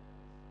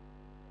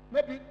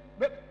 Maybe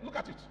look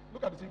at it.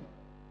 Look at the thing.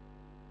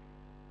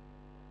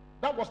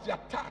 That was the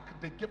attack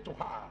they gave to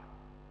her.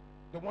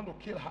 They want to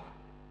kill her.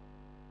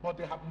 But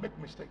they have made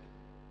mistake.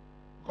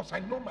 Because I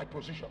know my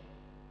position.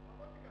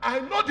 I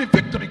know the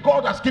victory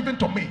God has given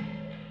to me.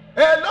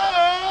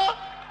 Hello?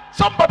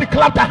 Somebody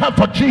clap their hand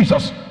for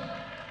Jesus.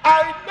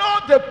 I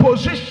know the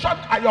position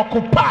I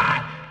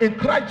occupy in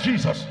Christ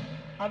Jesus.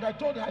 And I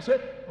told her, I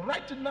said,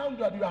 right now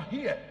that you are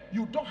here,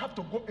 you don't have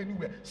to go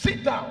anywhere.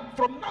 Sit down.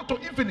 From now to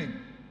evening,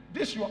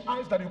 this your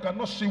eyes that you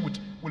cannot see with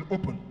will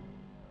open.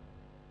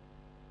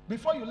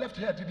 Before you left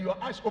here, did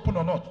your eyes open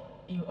or not?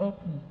 You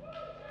open.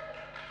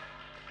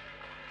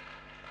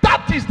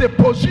 That is the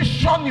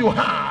position you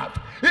have.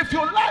 If you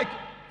like,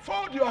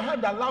 fold your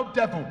hand, allow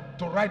devil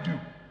to ride you.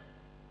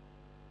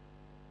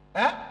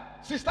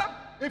 Sister,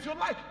 if you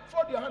like,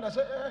 fold your hand and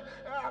say,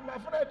 I'm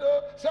afraid,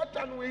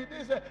 Satan with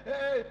this.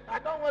 I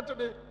don't want to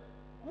be.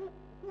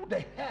 Who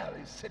the hell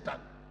is Satan?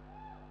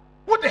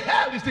 Who the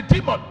hell is the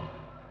demon?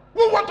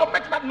 Who want to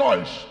make that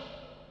noise?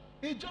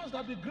 It's just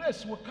that the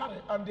grace will carry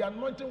and the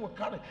anointing will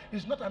carry.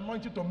 It's not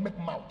anointing to make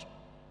mouth.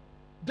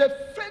 The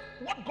faith,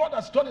 what God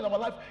has done in our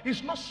life,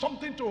 is not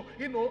something to,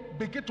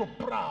 begin to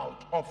proud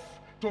of,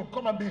 to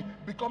come and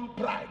become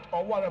pride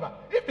or whatever.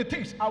 If it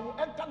is, I will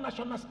enter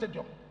National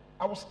Stadium.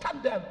 I will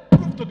stand there and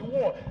prove to the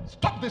world,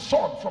 stop the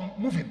sun from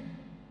moving,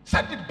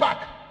 send it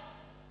back,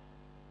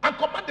 and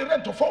command the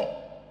rain to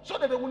fall, so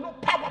that they will know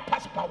power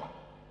past power.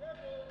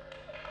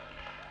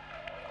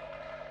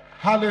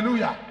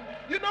 Hallelujah.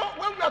 You know,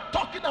 when we are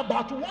talking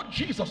about what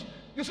Jesus,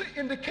 you see,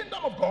 in the kingdom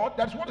of God,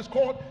 that's what is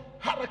called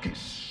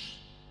hierarchies.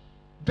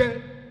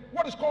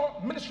 What is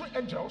called ministry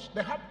angels,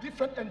 they have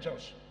different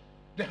angels.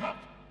 They have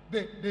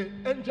the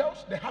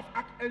angels, they have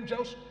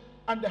archangels,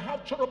 and they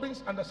have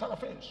cherubims and the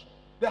seraphims.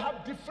 They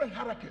have different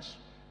hierarchies.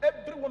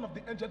 Every one of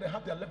the angels, they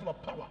have their level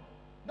of power.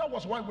 That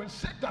was why when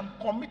Satan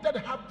committed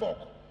havoc,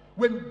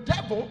 when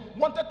devil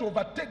wanted to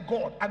overtake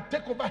God and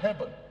take over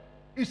heaven,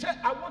 he said,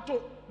 I want to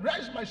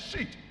raise my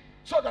seat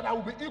so that I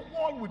will be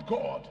equal with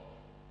God.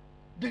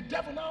 The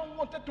devil now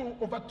wanted to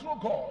overthrow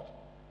God.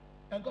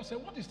 And God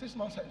said, what is this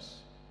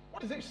nonsense?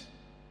 What is this?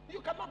 You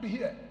cannot be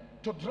here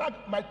to drag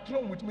my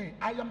throne with me.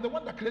 I am the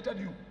one that created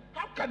you.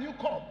 How can you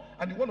come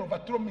and you want to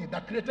overthrow me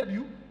that created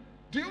you?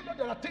 Do you know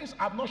there are things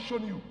I have not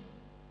shown you?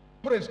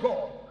 Praise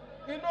God.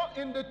 You know,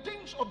 in the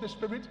things of the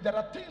spirit, there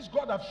are things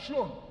God has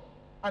shown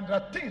and there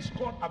are things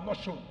God have not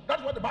shown.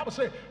 That's what the Bible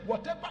says.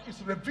 Whatever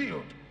is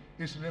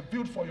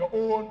revealed for your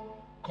own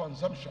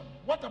consumption.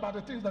 What about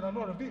the things that are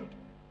not revealed?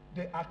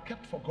 They are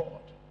kept for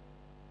God.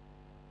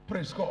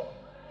 Praise God.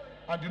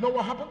 And you know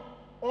what happened?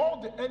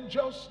 All the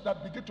angels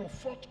that began to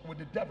fight with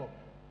the devil,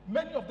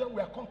 many of them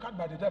were conquered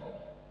by the devil.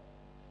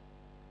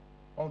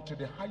 Until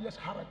the highest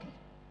hierarchy,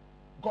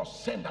 God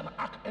sent an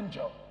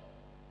archangel.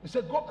 He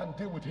said, go and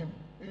deal with him.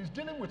 He's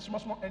dealing with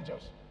small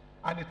angels.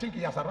 And he thinks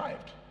he has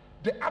arrived.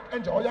 The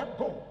archangel, oh yeah,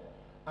 go.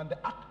 And the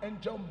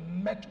archangel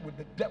met with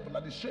the devil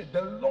and he said,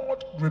 the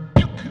Lord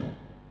rebuke you.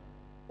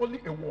 Only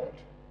a word.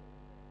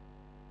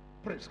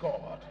 Praise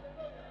God.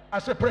 I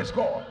said, praise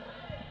God.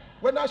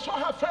 When I saw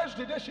her first,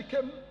 the day she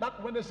came,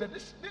 that when they said,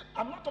 this,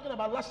 I'm not talking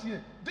about last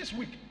year, this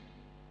week.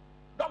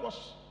 That was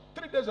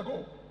 3 days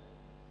ago.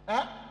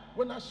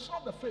 When I saw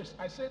the face,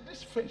 I said,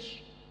 this face,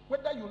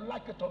 whether you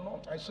like it or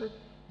not, I said,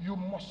 you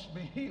must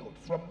be healed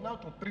from now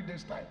to 3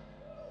 days' time.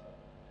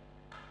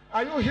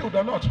 Are you healed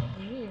or not?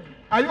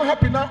 Are you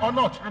happy now or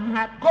not? I'm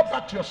happy. Go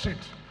back to your seat.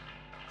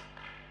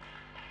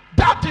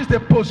 That is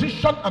the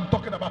position I'm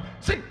talking about.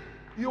 See,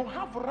 you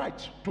have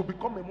right to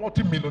become a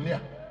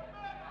multi-millionaire.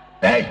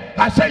 Hey,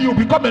 I say you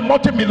become a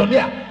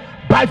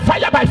multi-millionaire. By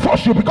fire, by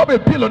force, you become a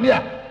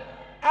billionaire.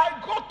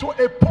 I got to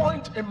a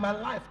point in my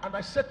life and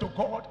I said to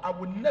God, I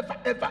will never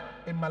ever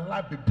in my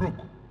life be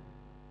broke.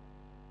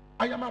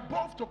 I am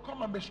above to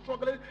come and be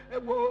struggling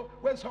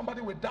when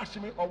somebody will dash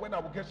me or when I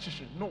will get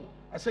shishi. No.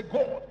 I say,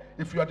 God,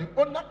 if you are the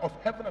owner of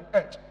heaven and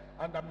earth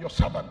and I'm your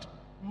servant,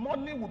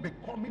 money will be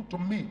coming to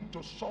me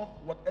to solve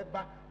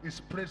whatever is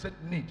present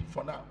need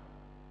for now.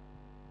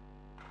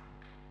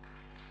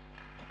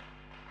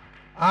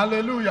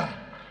 Hallelujah.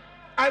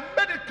 I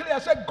made it clear. I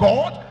said,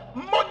 God,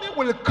 money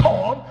will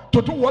come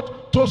to do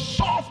what? To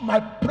solve my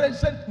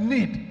present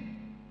need.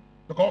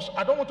 Because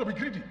I don't want to be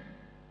greedy.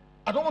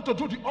 I don't want to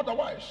do the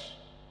otherwise.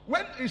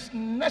 When it's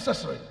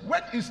necessary,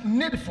 when it's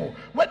needful,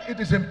 when it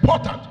is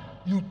important,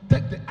 you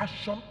take the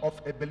action of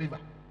a believer.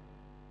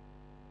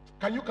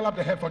 Can you clap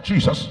the hand for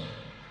Jesus?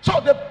 So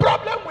the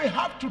problem we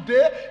have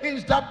today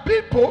is that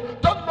people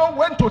don't know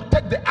when to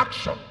take the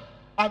action.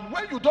 And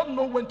when you don't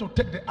know when to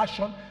take the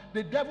action,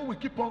 the devil will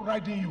keep on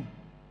riding you.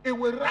 It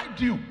will ride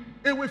you.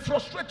 It will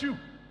frustrate you.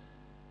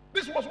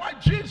 This was why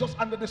Jesus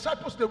and the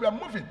disciples, they were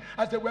moving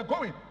as they were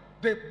going.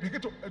 They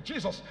begin to,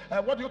 Jesus,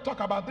 what do you talk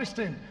about this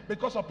thing?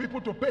 Because of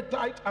people to pay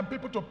tithe and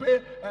people to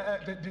pay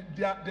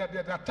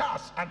their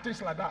tasks and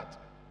things like that.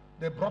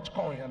 They brought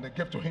coin and they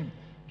gave to him.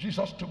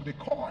 Jesus took the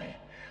coin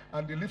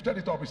and they lifted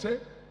it up. He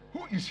said,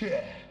 who is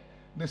here?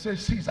 They say,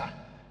 Caesar.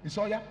 He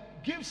said, yeah,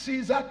 give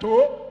Caesar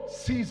to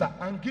Caesar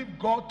and give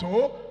God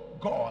to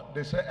God.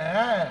 They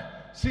say,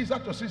 Caesar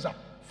to Caesar.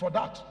 For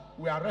that,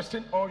 we are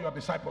arresting all your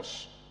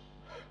disciples.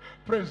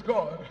 Praise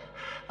God.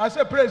 I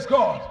say, praise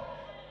God.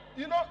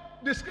 You know,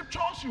 the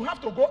scriptures, you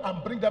have to go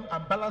and bring them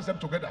and balance them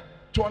together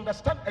to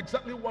understand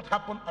exactly what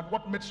happened and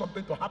what made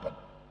something to happen.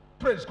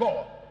 Praise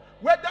God.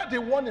 Whether the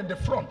one in the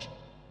front,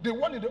 the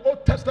one in the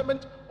Old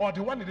Testament, or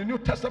the one in the New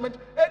Testament,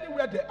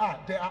 anywhere they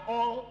are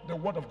all the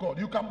Word of God.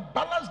 You can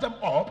balance them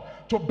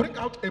up to bring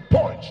out a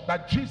point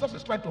that Jesus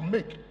is trying to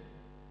make.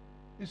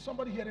 Is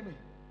somebody hearing me?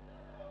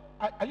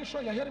 Are you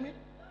sure you're hearing me?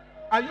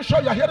 Are you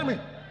sure you're hearing me?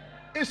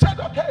 He said,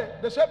 okay.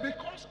 They said,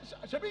 because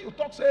you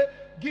talk, say,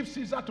 give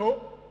Caesar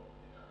to.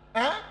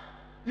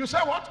 You say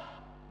what?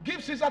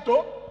 Give Caesar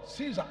to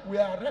Caesar. We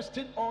are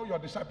arresting all your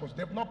disciples.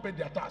 They've not paid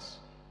their tax.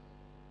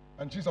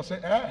 And Jesus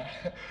said,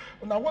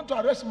 and I want to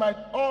arrest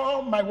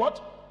all my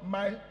what?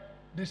 My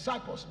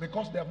disciples,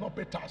 because they have not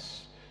paid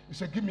tax. He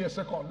said, give me a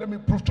second. Let me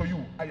prove to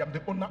you I am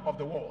the owner of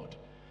the world.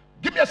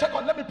 Give me a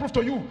second. Let me prove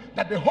to you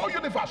that the whole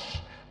universe,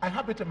 I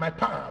have it in my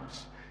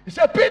palms. He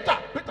said, Peter.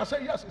 Peter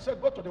said, yes. He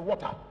said, go to the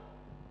water.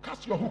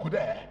 Cast your hook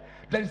there.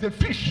 There is a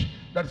fish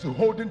that is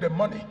holding the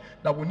money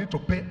that we need to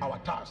pay our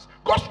tax.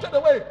 Go straight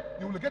away.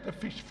 You will get a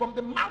fish. From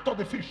the mouth of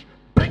the fish,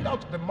 bring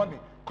out the money.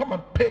 Come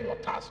and pay your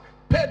tax.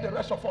 Pay the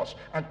rest of us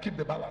and keep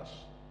the balance.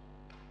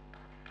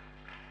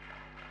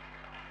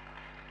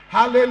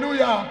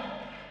 Hallelujah.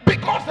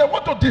 Because they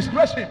want to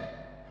disgrace him.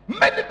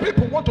 Many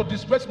people want to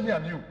disgrace me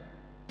and you.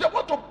 They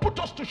want to put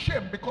us to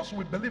shame because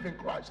we believe in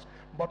Christ.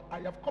 But I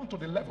have come to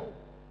the level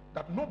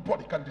that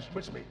nobody can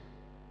disgrace me.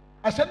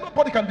 I said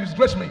nobody can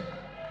disgrace me.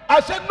 I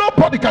said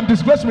nobody can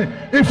disgrace me.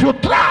 If you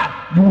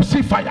try, you will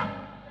see fire.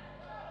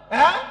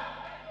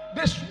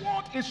 The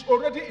sword is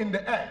already in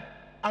the air,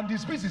 and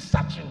this beast is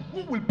searching.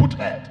 Who will put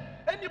head?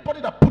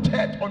 Anybody that put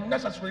head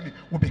unnecessarily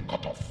will be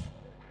cut off.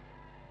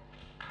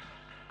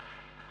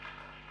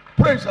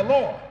 Praise the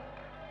Lord.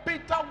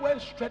 Peter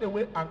went straight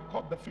away and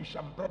caught the fish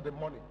and brought the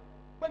money.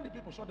 When the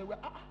people saw, they were,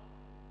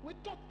 we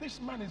thought this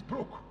man is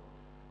broke.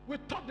 We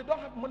thought they don't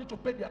have money to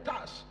pay their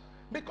tax.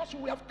 Because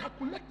we have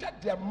calculated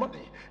their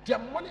money. Their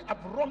money have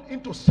run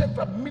into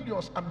several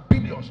millions and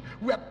billions.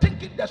 We are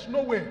thinking there's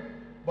no way.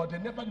 But they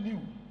never knew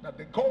that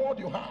the God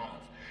you have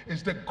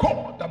is the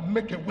God that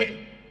make a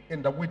way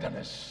in the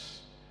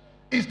wilderness.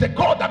 Is the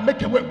God that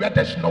make a way where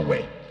there's no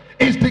way.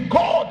 Is the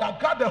God that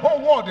got the whole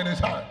world in his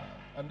hand.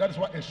 And that is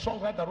why a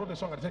songwriter wrote a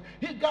song and said,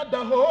 he got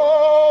the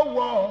whole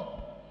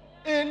world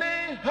in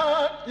his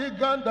hand. He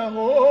got the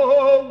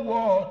whole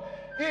world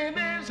in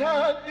his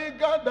hand. He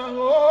got the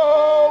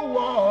whole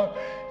world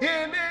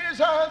in his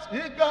hands.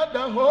 He got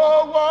the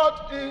whole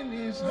world in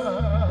his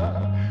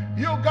hand.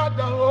 You got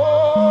the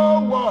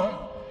whole world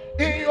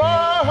in your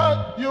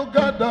hand. You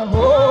got the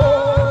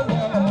whole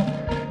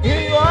world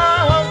in your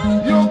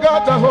hand. You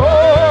got the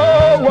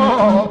whole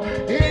world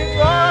in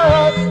your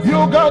hand.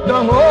 You got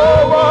the whole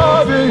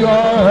world in your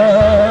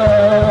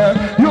hand.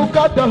 You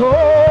got the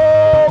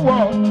whole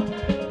world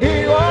in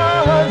your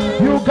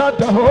hand. You got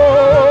the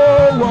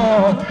whole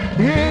world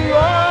in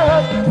your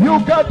hand. You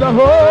got the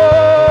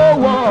whole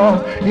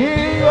world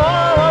in your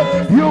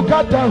hand. You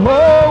got the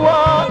whole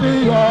world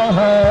in your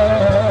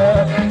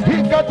hand. He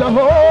got the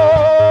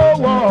whole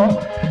world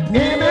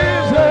in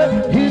his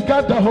hand. He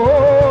got the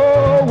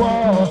whole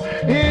world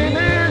in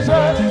his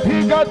hand.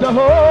 He got the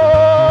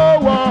whole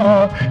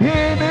world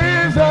in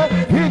his hand.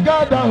 He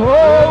got the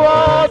whole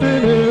world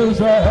in his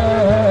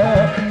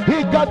hand.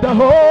 He got the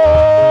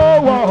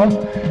whole world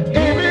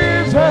in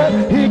his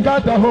hand. He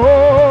got the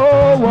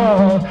whole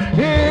world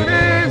in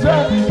his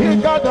hand.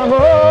 He got the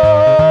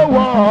whole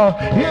world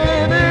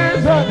in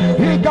his hand.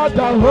 He got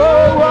the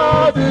whole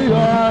world in your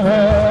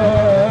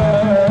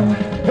hand.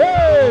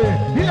 Hey,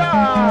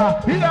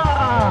 yeah,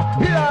 yeah,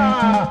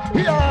 yeah, yeah,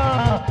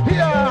 yeah,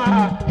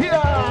 yeah,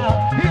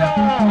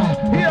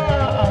 yeah,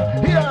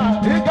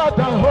 yeah. He got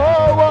the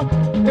whole world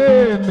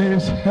in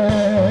his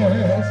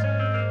hands.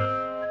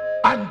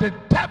 And the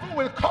devil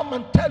will come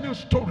and tell you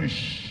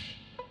stories.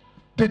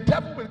 The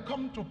devil will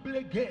come to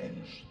play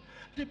games.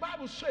 The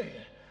Bible says,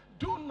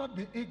 do not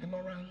be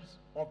ignorant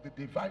of the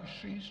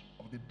devices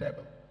of the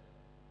devil.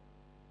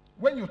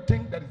 When you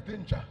think there is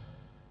danger,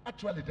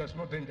 actually there's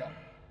no danger.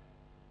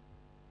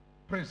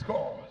 Praise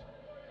God.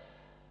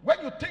 When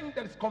you think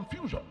there is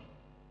confusion,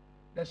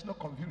 there's no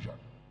confusion.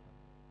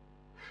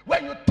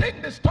 When you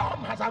think the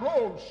storm has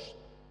arose,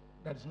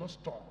 there is no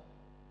storm.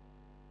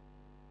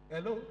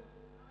 Hello?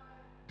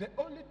 The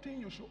only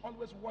thing you should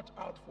always watch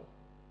out for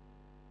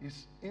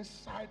is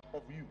inside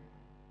of you.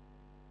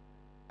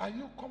 Are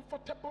you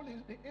comfortable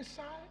in the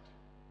inside?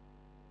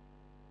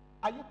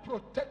 Are you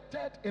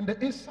protected in the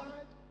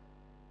inside?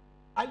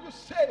 Are you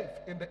safe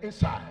in the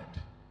inside?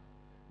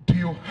 Do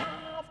you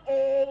have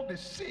all the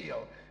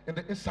seal in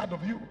the inside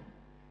of you?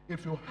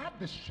 If you have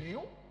the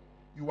seal,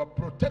 you are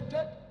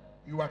protected,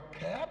 you are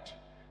kept,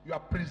 you are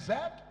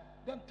preserved,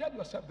 then tell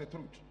yourself the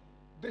truth.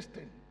 This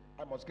thing,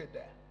 I must get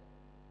there.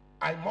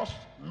 I must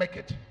make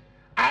it.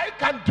 I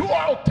can do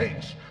all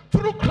things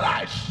through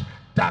Christ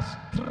that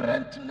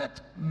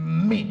strengtheneth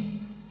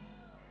me.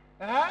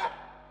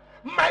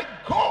 My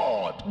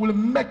God will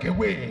make a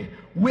way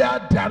where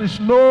there is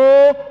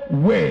no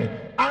way.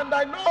 And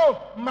I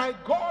know my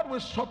God will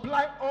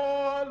supply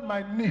all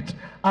my needs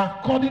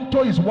according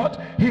to his what?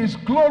 His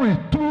glory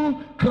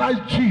through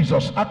Christ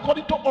Jesus.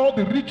 According to all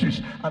the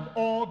riches and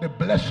all the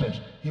blessings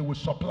he will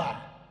supply.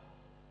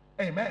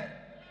 Amen.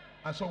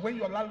 And so when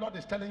your landlord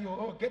is telling you,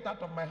 oh, get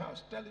out of my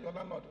house, tell your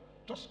landlord,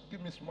 just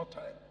give me some more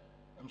time.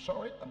 I'm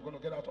sorry, I'm going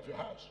to get out of your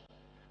house.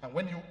 And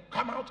when you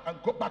come out and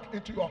go back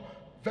into your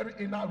very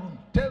inner room,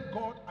 tell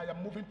God, I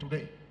am moving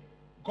today.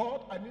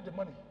 God, I need the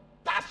money.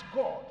 That's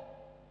God.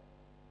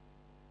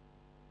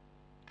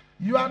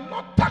 You are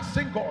not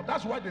taxing God.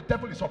 That's why the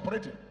devil is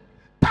operating.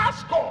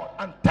 Tax God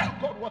and tell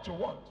God what you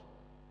want.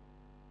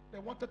 They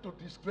wanted to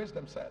disgrace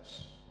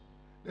themselves.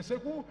 They say,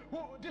 who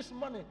this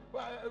money,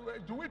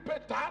 do we pay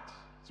tax?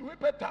 Do we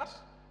pay tax?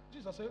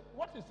 Jesus said,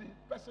 what is the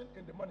person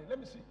in the money? Let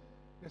me see.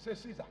 They say,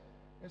 Caesar.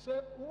 They say,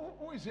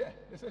 who is here?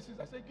 They say,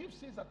 Caesar. Say, give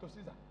Caesar to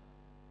Caesar.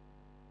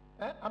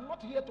 I'm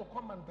not here to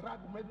come and drag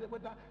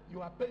whether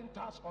you are paying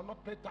tax or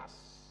not paying tax.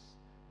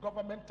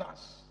 Government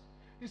tax.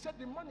 He said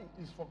the money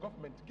is for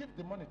government. Give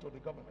the money to the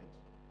government.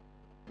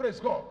 Praise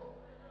God.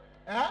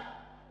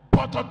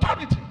 But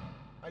authority,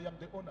 I am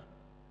the owner.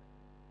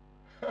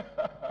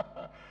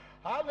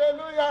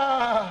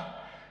 Hallelujah.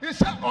 He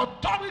said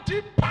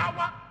authority,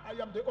 power, I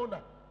am the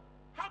owner.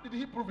 How did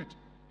he prove it?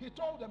 He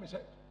told them, he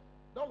said,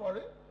 don't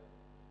worry.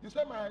 He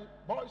said, my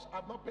boys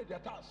have not paid their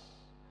tax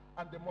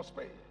and they must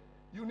pay.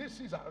 You need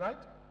Caesar, right?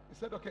 He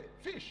said, okay,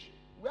 fish,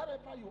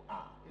 wherever you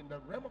are in the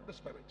realm of the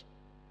spirit,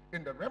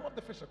 in the realm of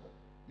the physical,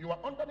 you are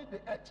underneath the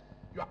earth,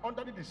 you are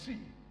underneath the sea,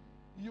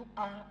 you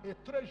are a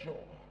treasure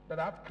that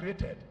I have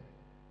created.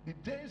 The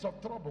days of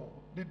trouble,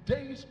 the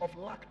days of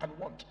lack and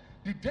want,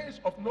 the days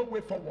of no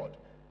way forward,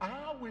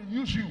 I will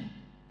use you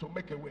to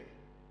make a way.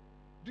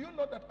 Do you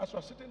know that as you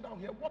are sitting down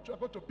here, what you are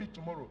going to be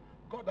tomorrow,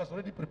 God has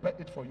already prepared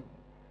it for you?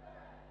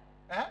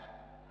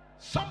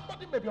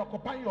 Somebody may be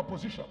occupying your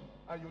position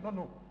and you don't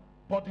know.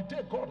 But the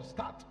day God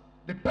starts,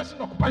 the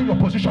person occupying your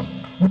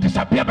position will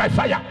disappear by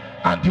fire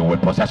and you will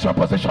possess your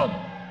possession.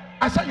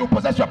 I said you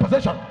possess your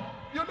possession.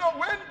 You know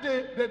when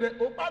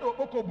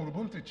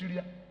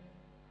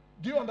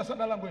do you understand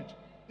that language?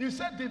 He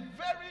said the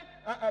very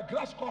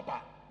grasshopper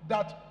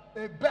that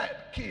a bird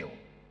kill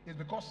is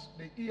because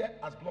the ear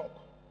has blocked.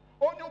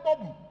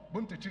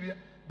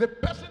 The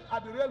person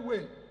at the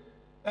railway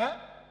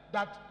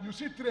that you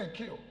see train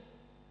kill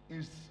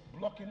is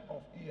blocking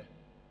of ear.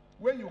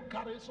 When you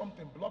carry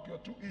something, block your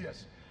two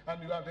ears,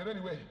 and you are the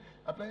railway.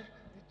 I play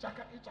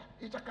ichaka,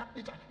 ichaka,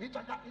 ichaka,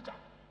 ichaka, ichaka.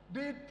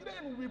 The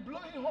train will be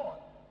blowing horn.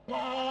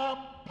 Pam,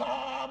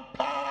 pam,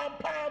 pam,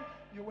 pam.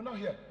 You will not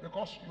hear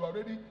because you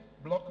already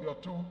block your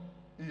two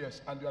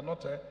ears and you are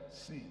not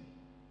seeing.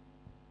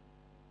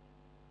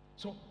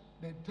 So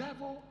the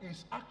devil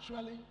is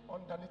actually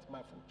underneath my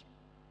foot.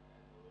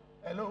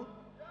 Hello?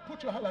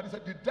 Put your hand like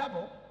this. The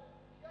devil.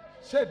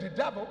 Say the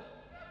devil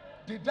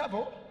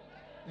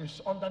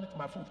is underneath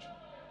my foot.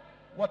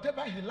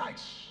 Whatever he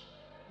likes,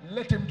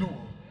 let him do.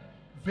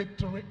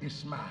 Victory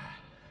is mine.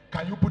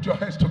 Can you put your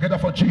hands together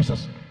for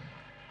Jesus?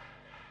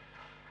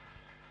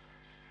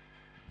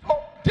 So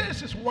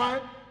this is why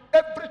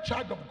every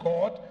child of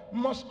God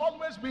must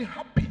always be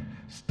happy.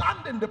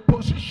 Stand in the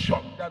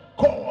position that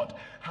God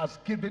has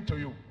given to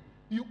you.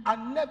 You are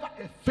never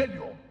a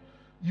failure.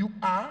 You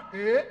are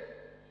a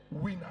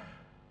winner.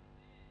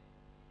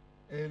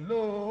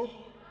 Hello?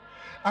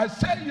 I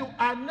say you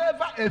are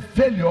never a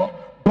failure,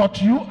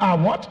 but you are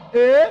what?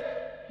 A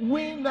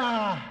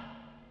winner.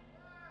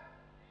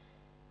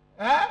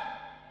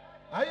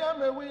 I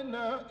am a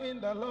winner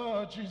in the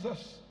Lord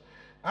Jesus.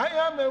 I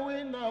am a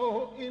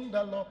winner in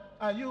the Lord.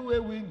 Are you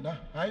a winner?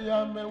 I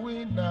am a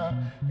winner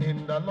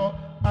in the Lord.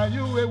 Are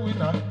you a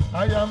winner?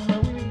 I am a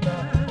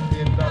winner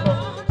in the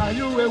Lord. Are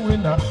you a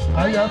winner?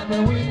 I am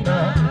a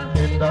winner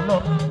in the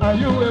Lord. Are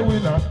you a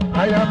winner?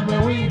 I am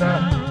a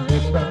winner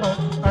in the Lord.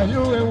 Are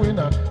you a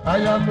winner? I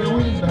am a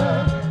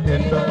winner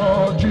in the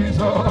Lord Jesus.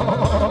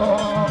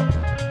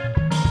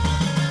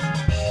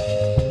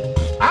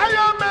 I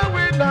am a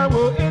winner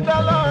in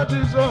the Lord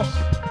Jesus.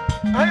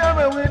 I am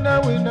a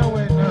winner, winner,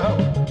 winner.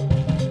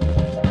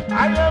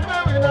 I am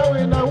a winner,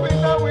 winner,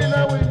 winner,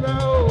 winner, winner.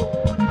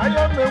 Oh, I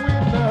am a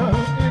winner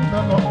in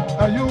the Lord.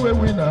 Are you a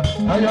winner?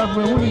 I am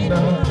a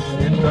winner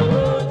in the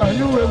Lord. Are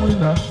you a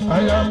winner?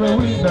 I am a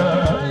winner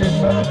in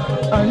the Lord.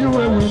 Are you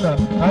a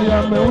winner? I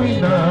am a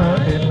winner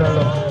in the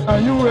Lord. Are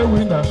you a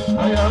winner?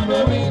 I am a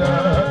winner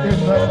in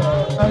the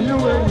Lord. Are you a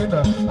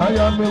winner? I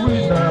am a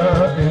winner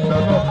in the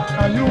Lord.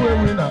 Are you a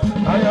winner?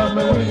 I am a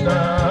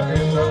winner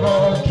in the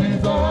Lord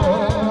Jesus.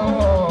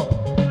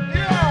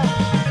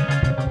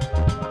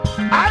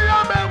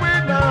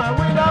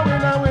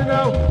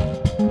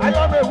 I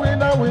am a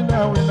winner,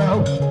 winner, winner.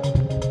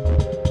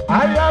 I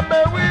am a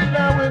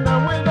winner, winner,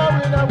 winner,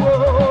 winner.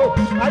 Whoa.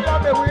 I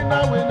am a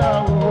winner, winner.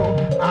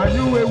 Whoa. Are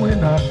you a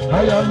winner?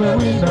 I am a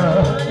winner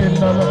in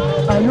the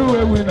Lord. Are you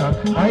a winner?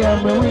 I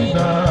am a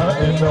winner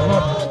in the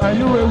Lord. Are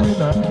you a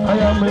winner? I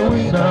am a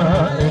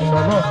winner in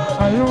the Lord.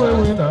 Are you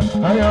a winner?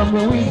 I am a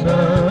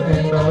winner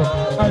in the Lord.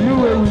 Are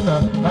you a winner?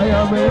 I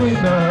am a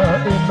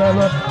winner in the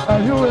Lord.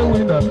 Are you a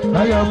winner?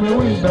 I am a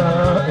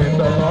winner in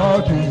the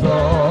Lord Jesus.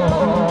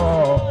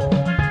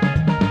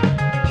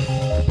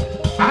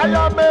 I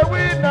am a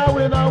winner,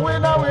 winner,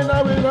 winner,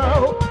 winner, winner.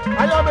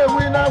 I am a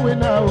winner,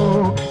 winner.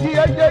 Oh,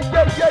 yeah, yeah,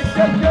 yeah, yeah,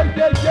 yeah, yeah,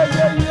 yeah, yeah,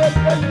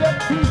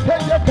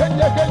 yeah, yeah,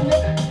 Kenya.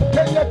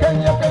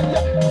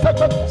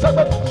 Seven.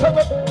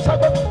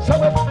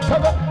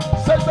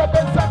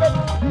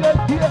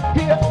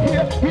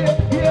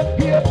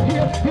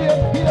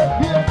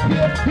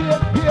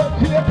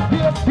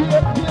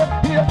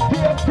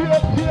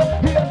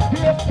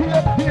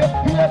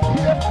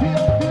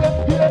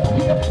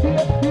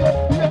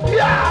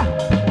 Yeah.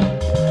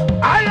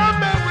 I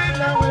am a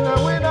winner, winner,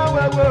 winner,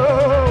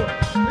 winner.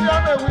 I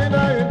am a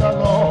winner in the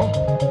Lord.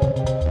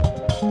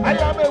 I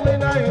am a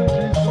winner in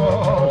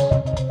Jesus.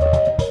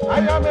 I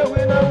am a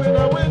winner,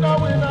 winner, winner,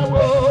 winner.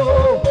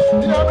 Whoa. I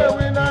am a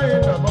winner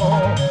in the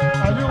Lord.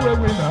 Are you a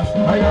winner?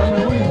 I am a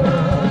winner.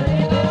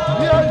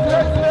 Yes,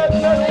 yes, yes,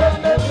 yes, yes,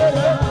 yes,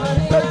 yes.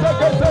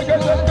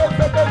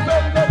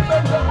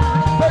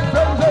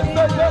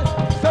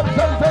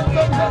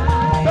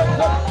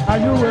 Are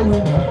you a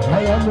winner?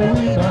 I am a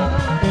winner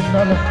in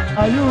the Lord.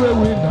 Are you a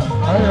winner?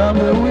 I am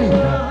a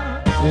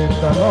winner in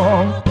the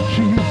Lord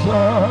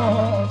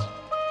Jesus.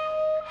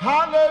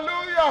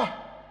 Hallelujah.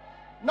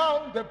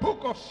 Now the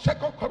book of 2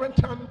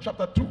 Corinthians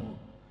chapter 2.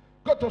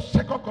 Go to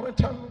 2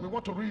 Corinthians. We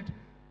want to read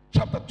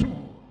chapter 2.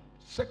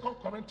 2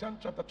 Corinthians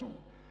chapter 2.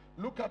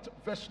 Look at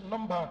verse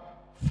number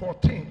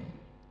 14.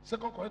 2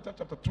 Corinthians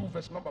chapter 2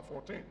 verse number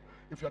 14.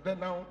 If you're there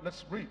now,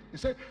 let's read. He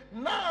said,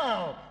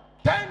 now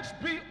thanks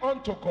be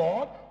unto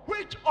God,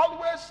 which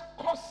always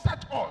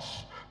causeth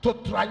us to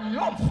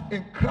triumph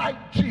in Christ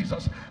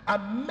Jesus,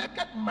 and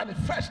maketh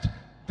manifest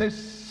the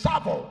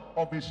savour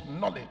of his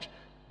knowledge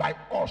by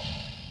us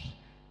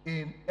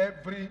in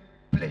every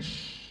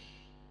place.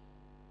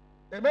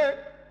 Amen.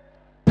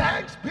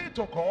 Thanks be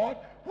to God,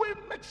 who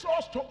makes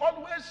us to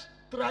always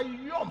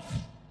triumph.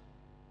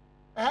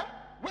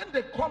 When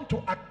they come to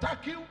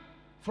attack you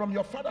from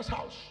your father's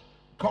house,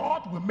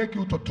 God will make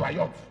you to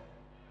triumph.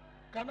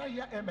 Can I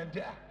hear amen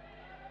there?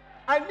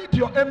 I need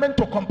your amen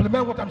to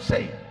complement what I'm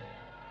saying.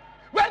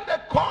 When they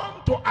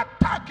come to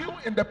attack you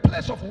in the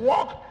place of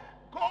work,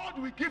 God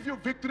will give you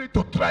victory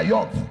to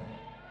triumph.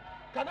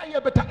 Can I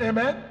hear better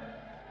amen?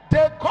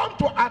 They come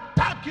to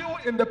attack you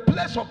in the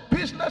place of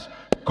business,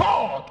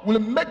 God will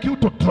make you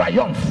to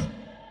triumph.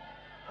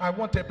 I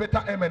want a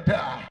better amen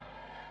there.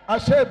 I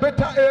say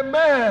better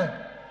amen.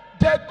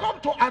 They come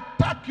to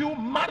attack you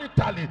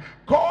maritally,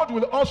 God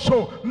will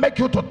also make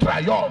you to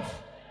triumph.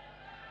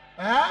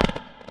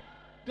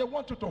 They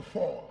want you to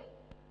fall,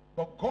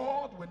 but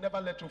God will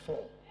never let you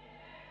fall.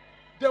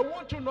 They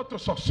want you not to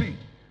succeed,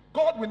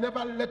 God will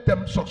never let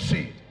them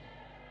succeed.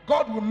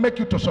 God will make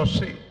you to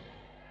succeed.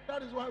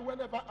 That is why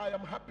whenever I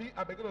am happy,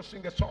 I begin to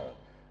sing a song,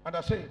 and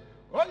I say,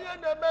 onye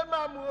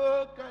nememma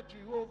ka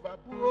Jehova,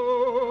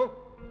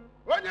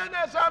 onye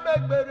nememma,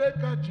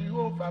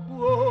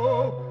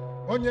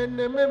 onye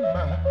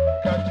nememma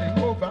ka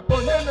Jehova,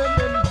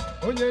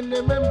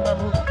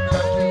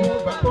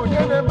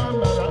 onye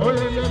nemamara,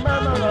 onye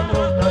nemamara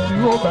ka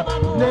Jehova,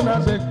 onye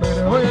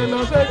nazekpere, onye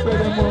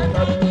nazekpere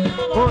ka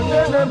Jehova,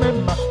 onye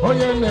nememma ka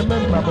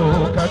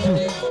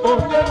Jehova,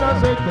 onye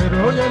nazekpere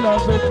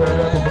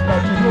ka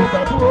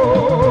Jehova,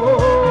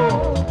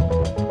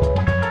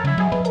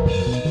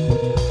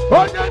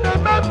 onye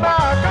nememma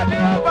ka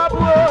Jehova.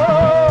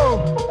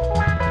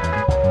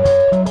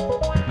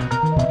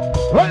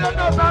 Onye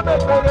na-azabe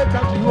ekpere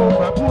ka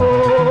Jehova bụ,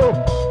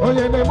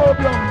 onye na-eme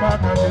obiọma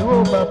ka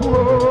Jehova bụ,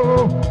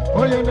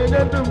 onye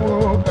na-enye ndụ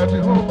ka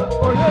Jehova,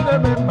 onye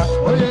na-eme mma,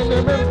 onye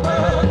na-eme mma,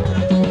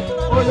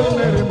 onye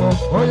mere m,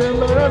 onye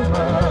mere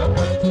mma,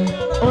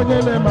 onye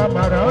na-eme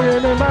amara, onye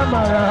na-eme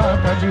amara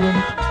ka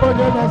Jehova,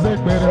 onye na-aza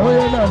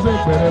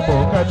ekpere bụ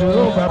ka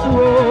Jehova bụ.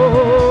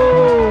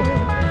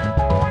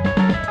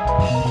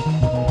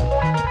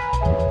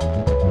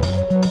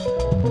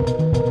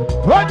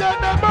 Onye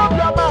na-eme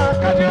obiọma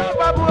ka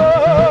Jehova bụ,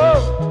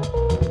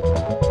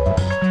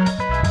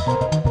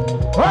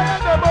 onye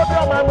na-eme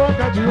obiọma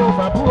ka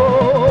Jehova bụ,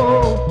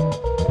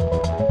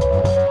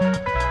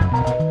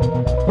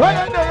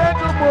 onye na-enye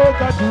ndụ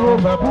ka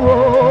Jehova bụ,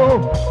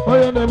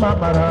 onye na-eme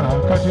amara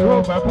ka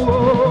Jehova bụ,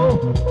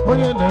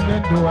 onye na-enye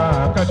ndụ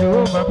ka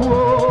Jehova bụ,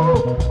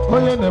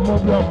 onye na-eme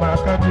obiọma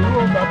ka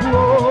Jehova bụ,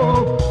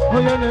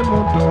 onye na-eme ndụ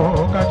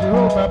ka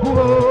Jehova bụ,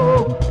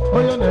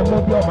 onye na-eme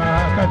obiọma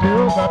ka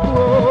Jehova bụ,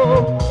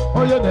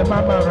 onye na-eme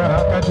amara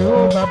ka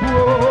Jehova bụ,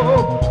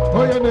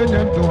 onye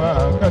na-enye ndụ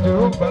ka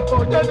Jehova,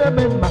 onye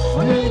na-eme mma,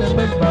 onye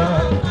na-eme mma,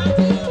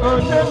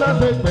 onye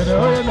na-aza ekpere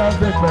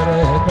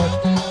ka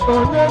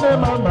onye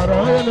na-eme amara,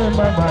 onye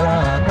na-eme amara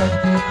ka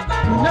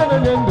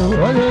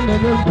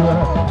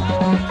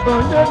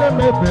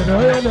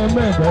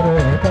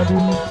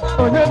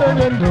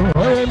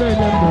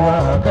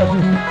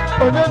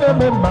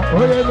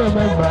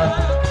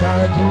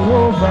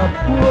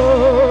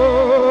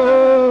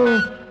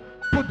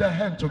Put the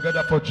hand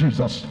together for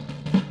Jesus.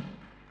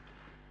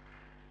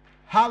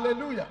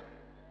 Hallelujah.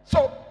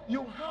 So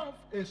you have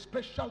a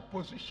special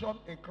position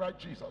in Christ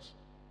Jesus.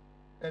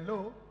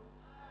 Hello?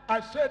 I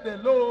said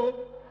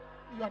hello.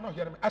 You are not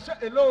hearing me. I said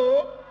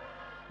hello.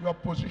 Your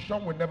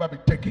position will never be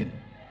taken.